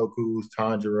Rengoku's,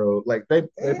 Tanjiro. Like they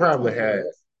They had probably time for had.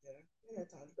 those. Yeah, they had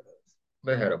time for those.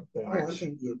 They had a But I want bunch. them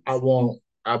I gifts. want.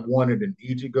 I wanted an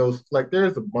Ichigo. Like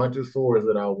there's a bunch of swords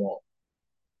that I want.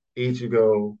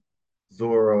 Ichigo,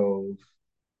 Zoro's,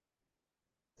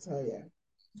 So yeah.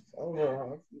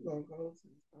 Overall, if you're gonna go to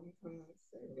I'm trying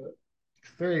to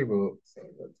Sable. save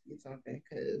up to get something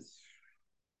because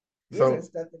these are So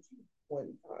stuff that you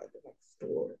wouldn't find in like a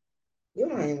store.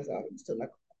 You're on Amazon, you still like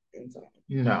Amazon.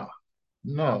 no,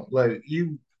 no. Like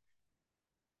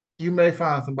you may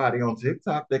find somebody on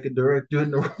TikTok that can direct you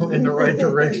in the right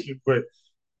direction, but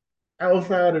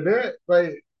outside of that,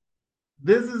 like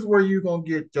this is where you're gonna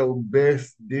get your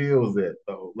best deals at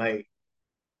though. Like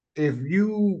if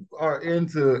you are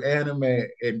into anime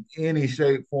in any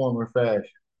shape, form, or fashion,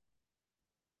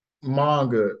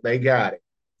 manga, they got it.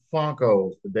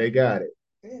 Funkos, they got it.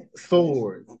 Yeah,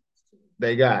 Swords,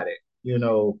 they got it.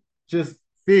 Just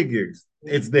figures,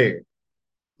 it's there.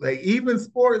 Like even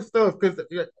sports stuff, because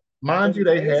mind you,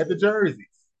 the they had the jerseys. jerseys.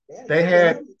 Yeah, They the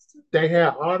had helmets too. they had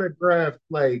autographed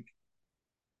like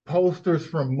posters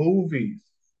from movies.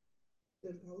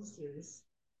 The posters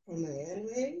from the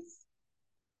animes.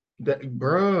 That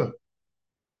bruh,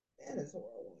 That is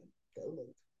horrible. They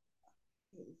look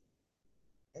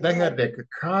and they they had had that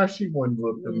Kakashi one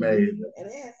looked amazing. and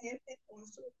they had hand painted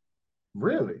ones too.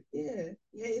 Really? Yeah.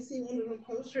 Yeah, you see one of them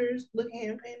posters looking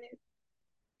hand painted?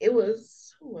 It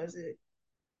was who was it?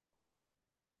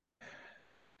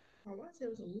 I want to say it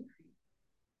was a Luffy.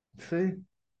 See,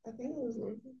 I think it was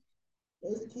Luffy. It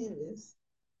was a canvas.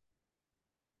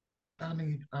 I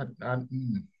need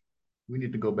we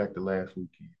need to go back to last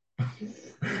weekend.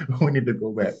 We need to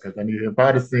go back because I need if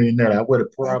I'd have seen that, I would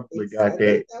have probably got I that.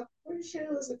 think I'm pretty sure it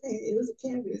was a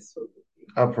canvas for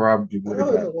Luffy. I probably I would have know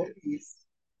it was got a that. One Piece.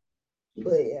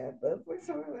 But yeah, but for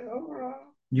sure, like overall,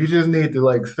 You just need to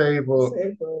like save up,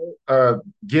 same boat. uh,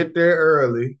 get there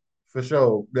early for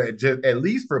sure. That just at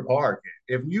least for parking.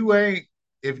 If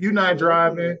you're not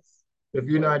driving, Yes. if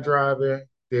you're not driving,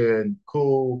 then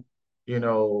cool. You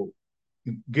know,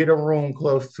 get a room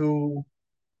close to.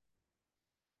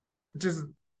 Just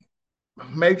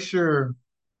make sure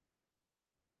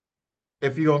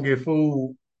if you're gonna get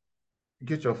food,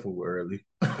 get your food early.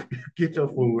 Get your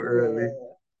food early. Yeah.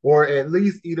 Or at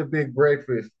least eat a big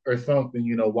breakfast or something,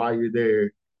 while you're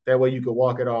there. That way you can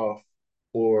walk it off.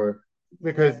 Or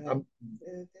because Yeah. That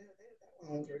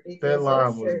one was that ridiculous. I'm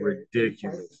line was sure the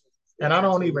ridiculous. prices And I expensive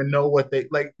don't too. even know what they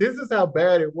like. This is how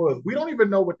bad it was. We don't even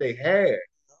know what they had.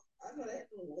 I know that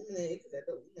the lemonade because that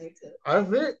the lemonade cup.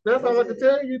 That's it. That's That was all I can it.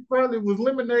 tell you. It probably was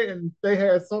lemonade and they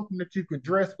had something that you could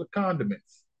dress with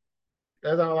condiments.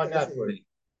 That's all I That's got for it. you.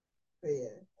 But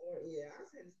yeah. Or yeah, I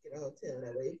said just get a hotel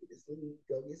that way you can just leave,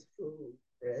 go get some food,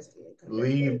 rest, and then come back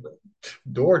Leave later.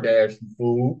 DoorDash some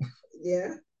food.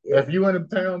 Yeah. Yeah. If you in a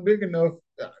town big enough,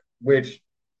 which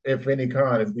if any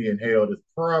con is being held, it's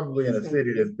probably in It's a gonna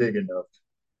city be that's big enough.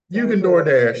 You so can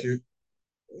DoorDash DoorDash, it.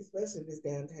 especially if it's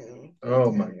downtown,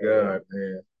 Oh my downtown area. God,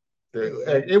 man. But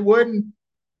yeah. It wasn't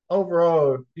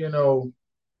overall,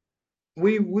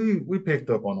 we picked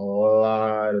up on a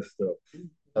lot of stuff.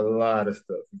 A lot of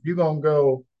stuff. If you're gonna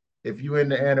go, if you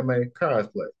into anime,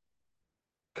 cosplay.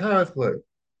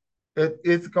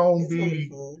 It's gonna It's gonna be be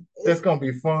fun. it's gonna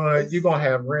be fun. You're It's gonna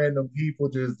have random people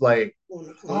just like, want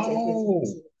to come take pictures with oh,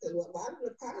 you. Because a lot of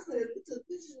the cosplayers we took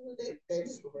pictures with, they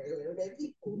just were regular everyday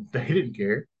people. they didn't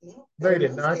care. No, They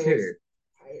did everyone not scares care.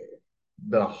 higher.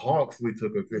 The Hawks we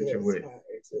took a picture Yes, with.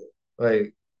 higher too.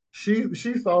 Like she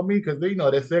saw me because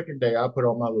that second day I put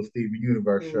on my little Steven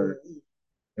Universe shirt. Mm-hmm.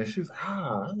 And she was,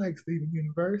 I like Steven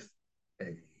Universe.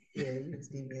 Hey, Yeah, you can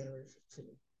Steve Universe too.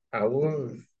 I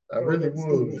was. I really Throwback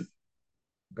was. Steven.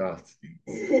 Goth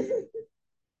Steve.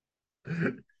 Yeah,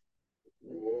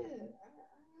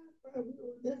 we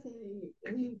will definitely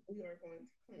we are going to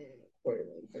plan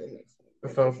accordingly for the next one.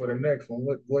 That's So for for the sure. next one,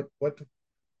 what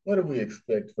do we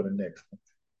expect for the next one?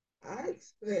 I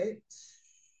expect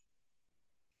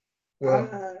Well,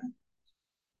 uh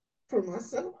for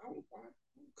myself, I want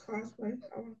to cosplay at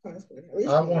I least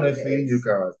want one to see you days.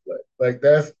 cosplay. Like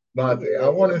that's my thing. I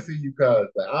want Yeah, to see you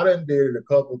cosplay. I done did it a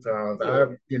couple times.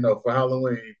 yeah, For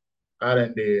Halloween, I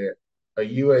done did a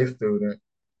UA student.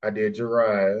 I did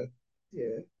Jiraiya,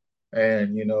 yeah.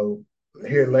 and You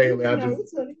here you lately, do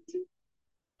Naruto, didn't you?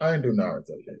 I ain't do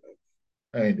Naruto yet.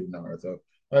 I ain't do Naruto.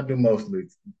 I do mostly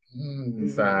Mm-hmm.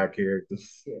 side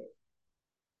characters. Yeah,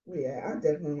 well, yeah. I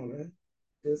definitely want to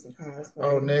do some Oh,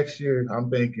 cosplay. next year, I'm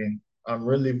thinking I'm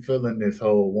really feeling this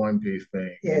whole One Piece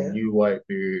thing, and Yeah. you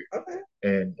Whitebeard, Okay.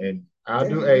 and I'll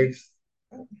do Definitely. Ace.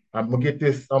 I'm gonna get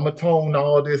this. I'm gonna tone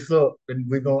all this up, and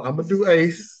I'm gonna do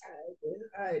Ace. I did.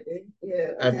 I did.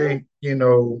 Yeah. I Okay. think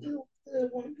Do the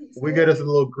One Piece we get thing. us a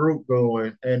little group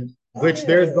going, and Oh which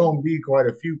there's yeah. gonna be quite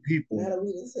a few people. Now that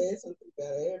we just said something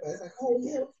about it, everybody's like, "Oh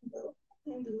yeah,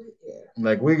 we can do it."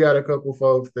 Like we got a couple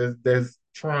folks that's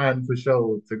trying for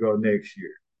shows to go next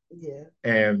year, Yeah.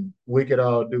 Yeah. and we could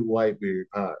all do Whitebeard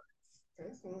Pie.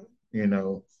 That's fine.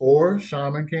 Or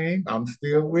Shaman King. I'm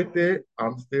still with it.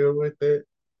 I'm still with it.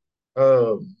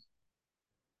 Um,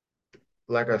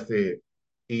 like I said,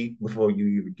 eat before you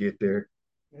even get there.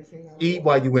 Make sure you got Eat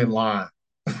water. while you in line.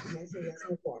 Make sure you got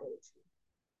some water with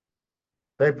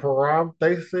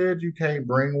They said you can't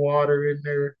bring water in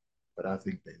there, but I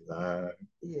think they lied.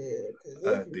 you. Yeah, because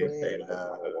I there's people think that they have like lied.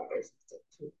 bottled waters and stuff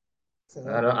too. I, So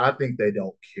don't- I think they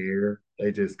don't care.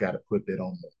 They just got to put that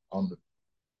just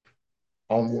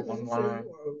make sure online.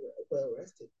 you are well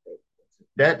rested.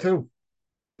 That too.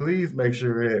 Please make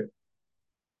sure that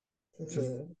Because just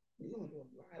you're gonna do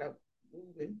a lot of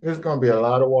moving. it's gonna be a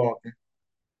lot of walking.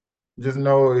 Just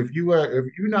know if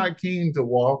you're not keen to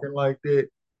walking like that,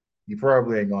 you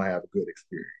probably ain't gonna have a good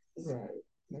experience. Right.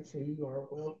 Make sure you are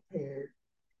well prepared.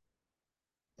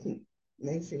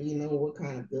 Make sure you know what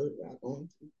kind of build you're going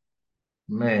to.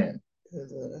 Man,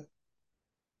 Because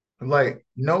like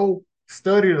no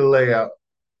study the layout.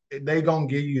 They gonna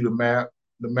give you the map.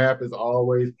 The map is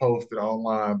always posted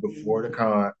online before the mm-hmm.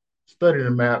 con. Study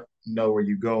the map, know where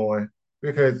you're going.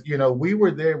 Because we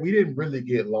were there, we didn't really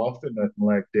get lost or nothing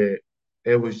like that.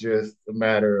 It was just a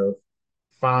matter of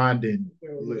finding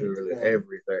Where we need to literally go.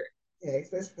 everything. Yeah,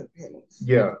 especially for the panels.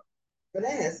 Yeah, But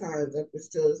that has signs up, but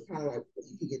still, it's kind of like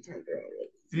you can get turned around really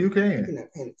you easy if can. you're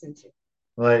not paying attention.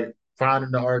 Like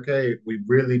finding the arcade, we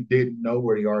really didn't know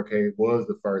where the arcade was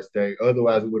the first day.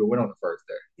 Otherwise, we would have went on the first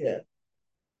day. Yeah,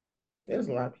 there's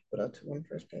a lot of people out to on the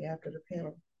first day after the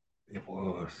panel. It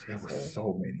was. There was So,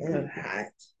 so many and people. hot.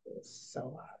 It was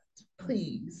so hot.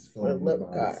 Please, for So the love of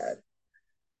nice. God,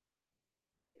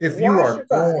 If you wash are your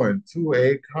body. going to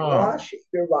a con, Wash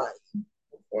your body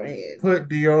beforehand. put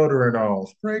deodorant on,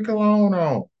 spray cologne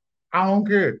on. I don't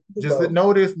care. Do Just both.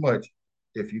 know this much.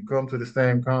 If you come to the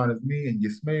same con as me and you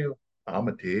smell,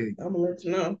 I'ma tell you. I'm gonna let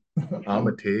you know.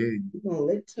 I'ma tell you. I'm gonna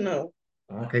let you know.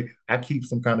 Okay. I keep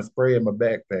some kind of spray in my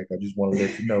backpack. I just want to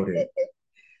let you know that.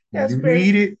 When Got you spare,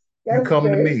 need it, you got come to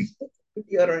spare me.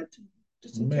 deodorant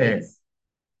just in Man, case.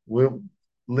 we'll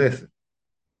listen.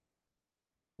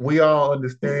 We all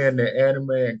understand that anime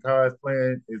and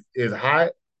cosplaying is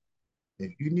hot.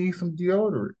 If you need some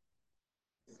deodorant,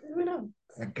 Let me know.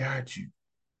 I got you.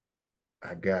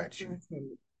 I got you.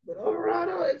 But overall,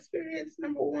 though, experience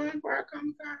number one for our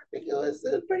Comic Con, I think it was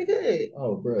pretty good.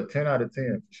 Oh, bro, 10 out of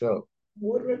 10 for sure.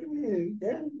 Would recommend.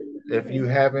 Definitely If you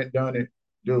recommend. haven't done it,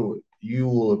 do it. You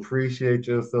will appreciate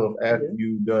yourself after Yeah,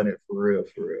 you've done it for real,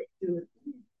 for real. do it.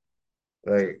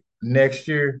 Like next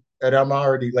year, and I'm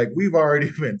already like we've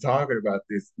already been talking about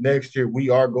this. Next year we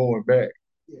are going back.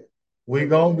 Yeah, We're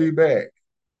we'll be gonna back. be back.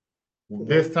 We're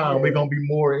This gonna time we're prepare. gonna be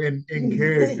more in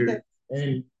character.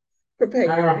 And Prepare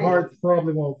your our brain. hearts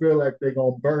probably won't feel like they're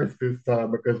gonna burst this time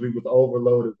because we was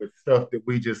overloaded with stuff that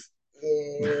we just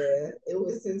Yeah, it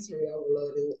was sensory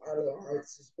overloaded. Our little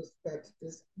hearts just was about to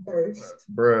just burst.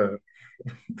 bruh.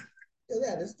 It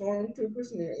had the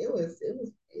stormtroopers in there. It was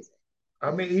amazing.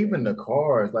 I mean, even the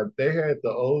cars, like they had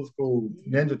the old school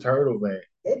Ninja Turtle van.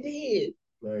 It did.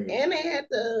 Like And they had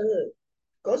the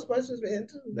Ghostbusters van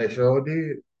too. they sure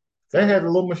did. They So had a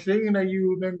little machine they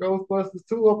used in Ghostbusters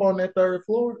too up on that third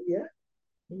floor. yeah.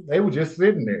 They were just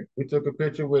sitting there. We took a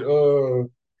picture with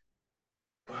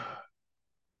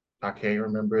I can't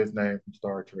remember his name from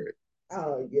Star Trek.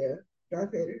 Oh yeah.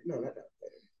 Darth Vader. No, not Darth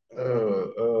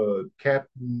Vader.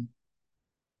 Captain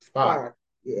Spock. Spock.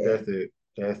 Yeah. That's it.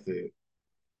 That's it.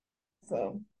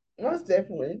 So most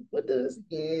definitely we'll do this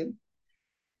again.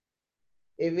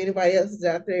 if anybody else is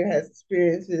out there has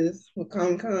experiences with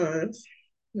Comic Cons,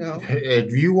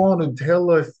 If you want to tell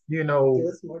us, give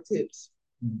us more tips.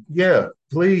 yeah,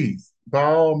 please, by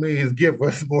all means, give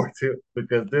us more tips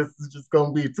because this is just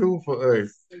gonna be two for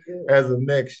us as of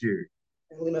next year.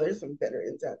 And we know there's some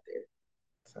veterans out there.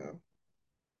 So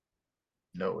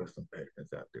No, it's some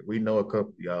veterans out there. We know a couple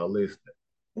of y'all listening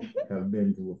have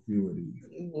been to a few of these.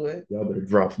 What? Y'all better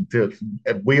drop some tips.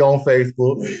 We on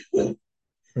Facebook,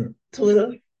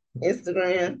 Twitter,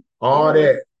 Instagram, all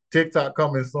that. TikTok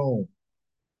coming soon.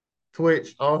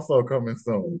 Twitch also coming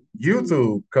soon.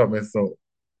 YouTube coming soon.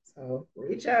 So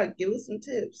reach out, give us some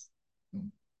tips.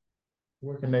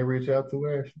 Where can they reach out to,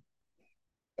 Ashley?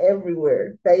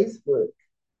 Everywhere. Facebook,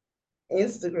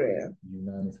 Instagram,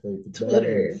 United States of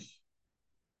Twitter. Bash.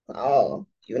 Oh,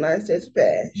 United States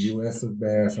Bash. US of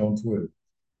Bash on Twitter.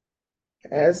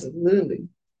 Absolutely.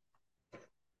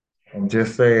 I'm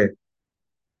just saying,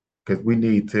 because we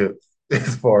need tips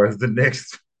as far as the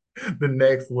next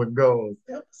one goes.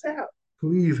 Help us out.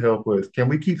 Please help us. Can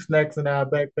we keep snacks in our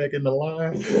backpack in the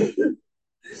line?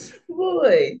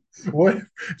 Boy. What?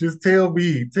 Just tell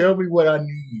me what I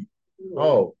need.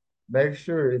 Oh, make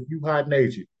sure if you hot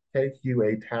natured, take you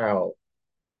a towel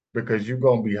because you're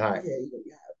gonna be hot. Yeah, you're gonna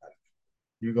be hot.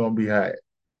 You're gonna be hot.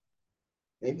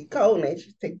 Maybe cold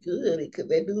natures take good because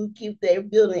they do keep their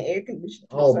building air conditioned.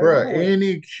 Oh, bro,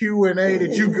 any Q&A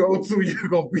that you go to, you're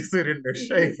gonna be sitting there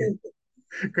shaking.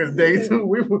 Because day two,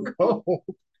 we were cold.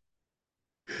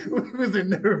 We was in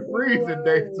there freezing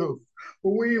day two. But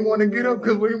we didn't want to get up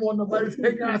because we didn't want nobody to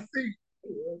take our seat.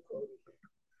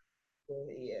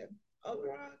 Yeah.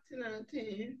 Overall, 10 out of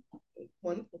 10.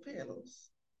 Wonderful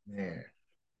panels. Man,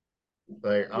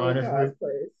 like honestly,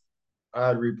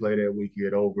 I'd replay that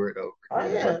weekend over and over Oh,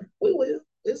 again. yeah, we will.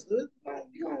 We're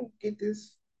gonna get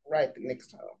this right the next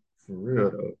time. For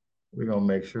real, though. We're going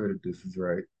to make sure that this is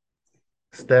right.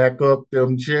 Stack up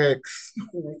them checks.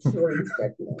 Make sure you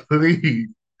stack them up. Please.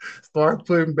 Start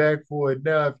putting back for it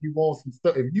now if you want some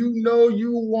stuff. If you know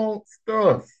you want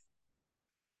stuff,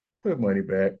 put money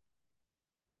back.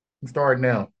 Start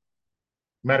now.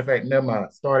 Matter of fact, never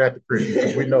mind. Start after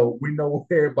Christmas. We know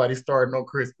everybody's starting on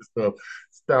Christmas stuff.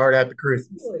 Start after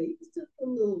Christmas. Boy, you still put a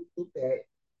little back,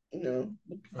 you know.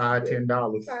 $5, $10.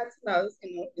 $5,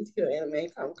 into your anime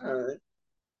Comic Con,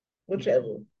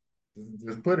 whichever.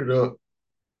 Just put it up.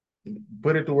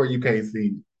 Put it to where you can't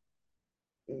see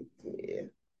it. Yeah.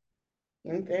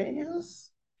 Anything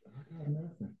else? I got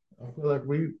nothing. I feel like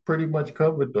we pretty much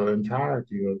covered the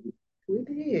entirety of it. We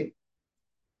did.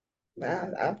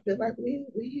 I feel like we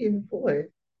here before.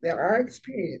 There are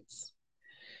experience.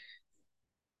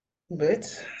 But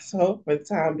so for the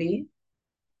time being,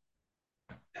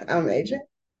 I'm AJ.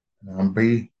 I'm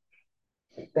B.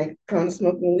 Thank you for coming to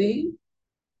smoking weed.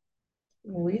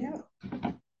 We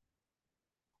out.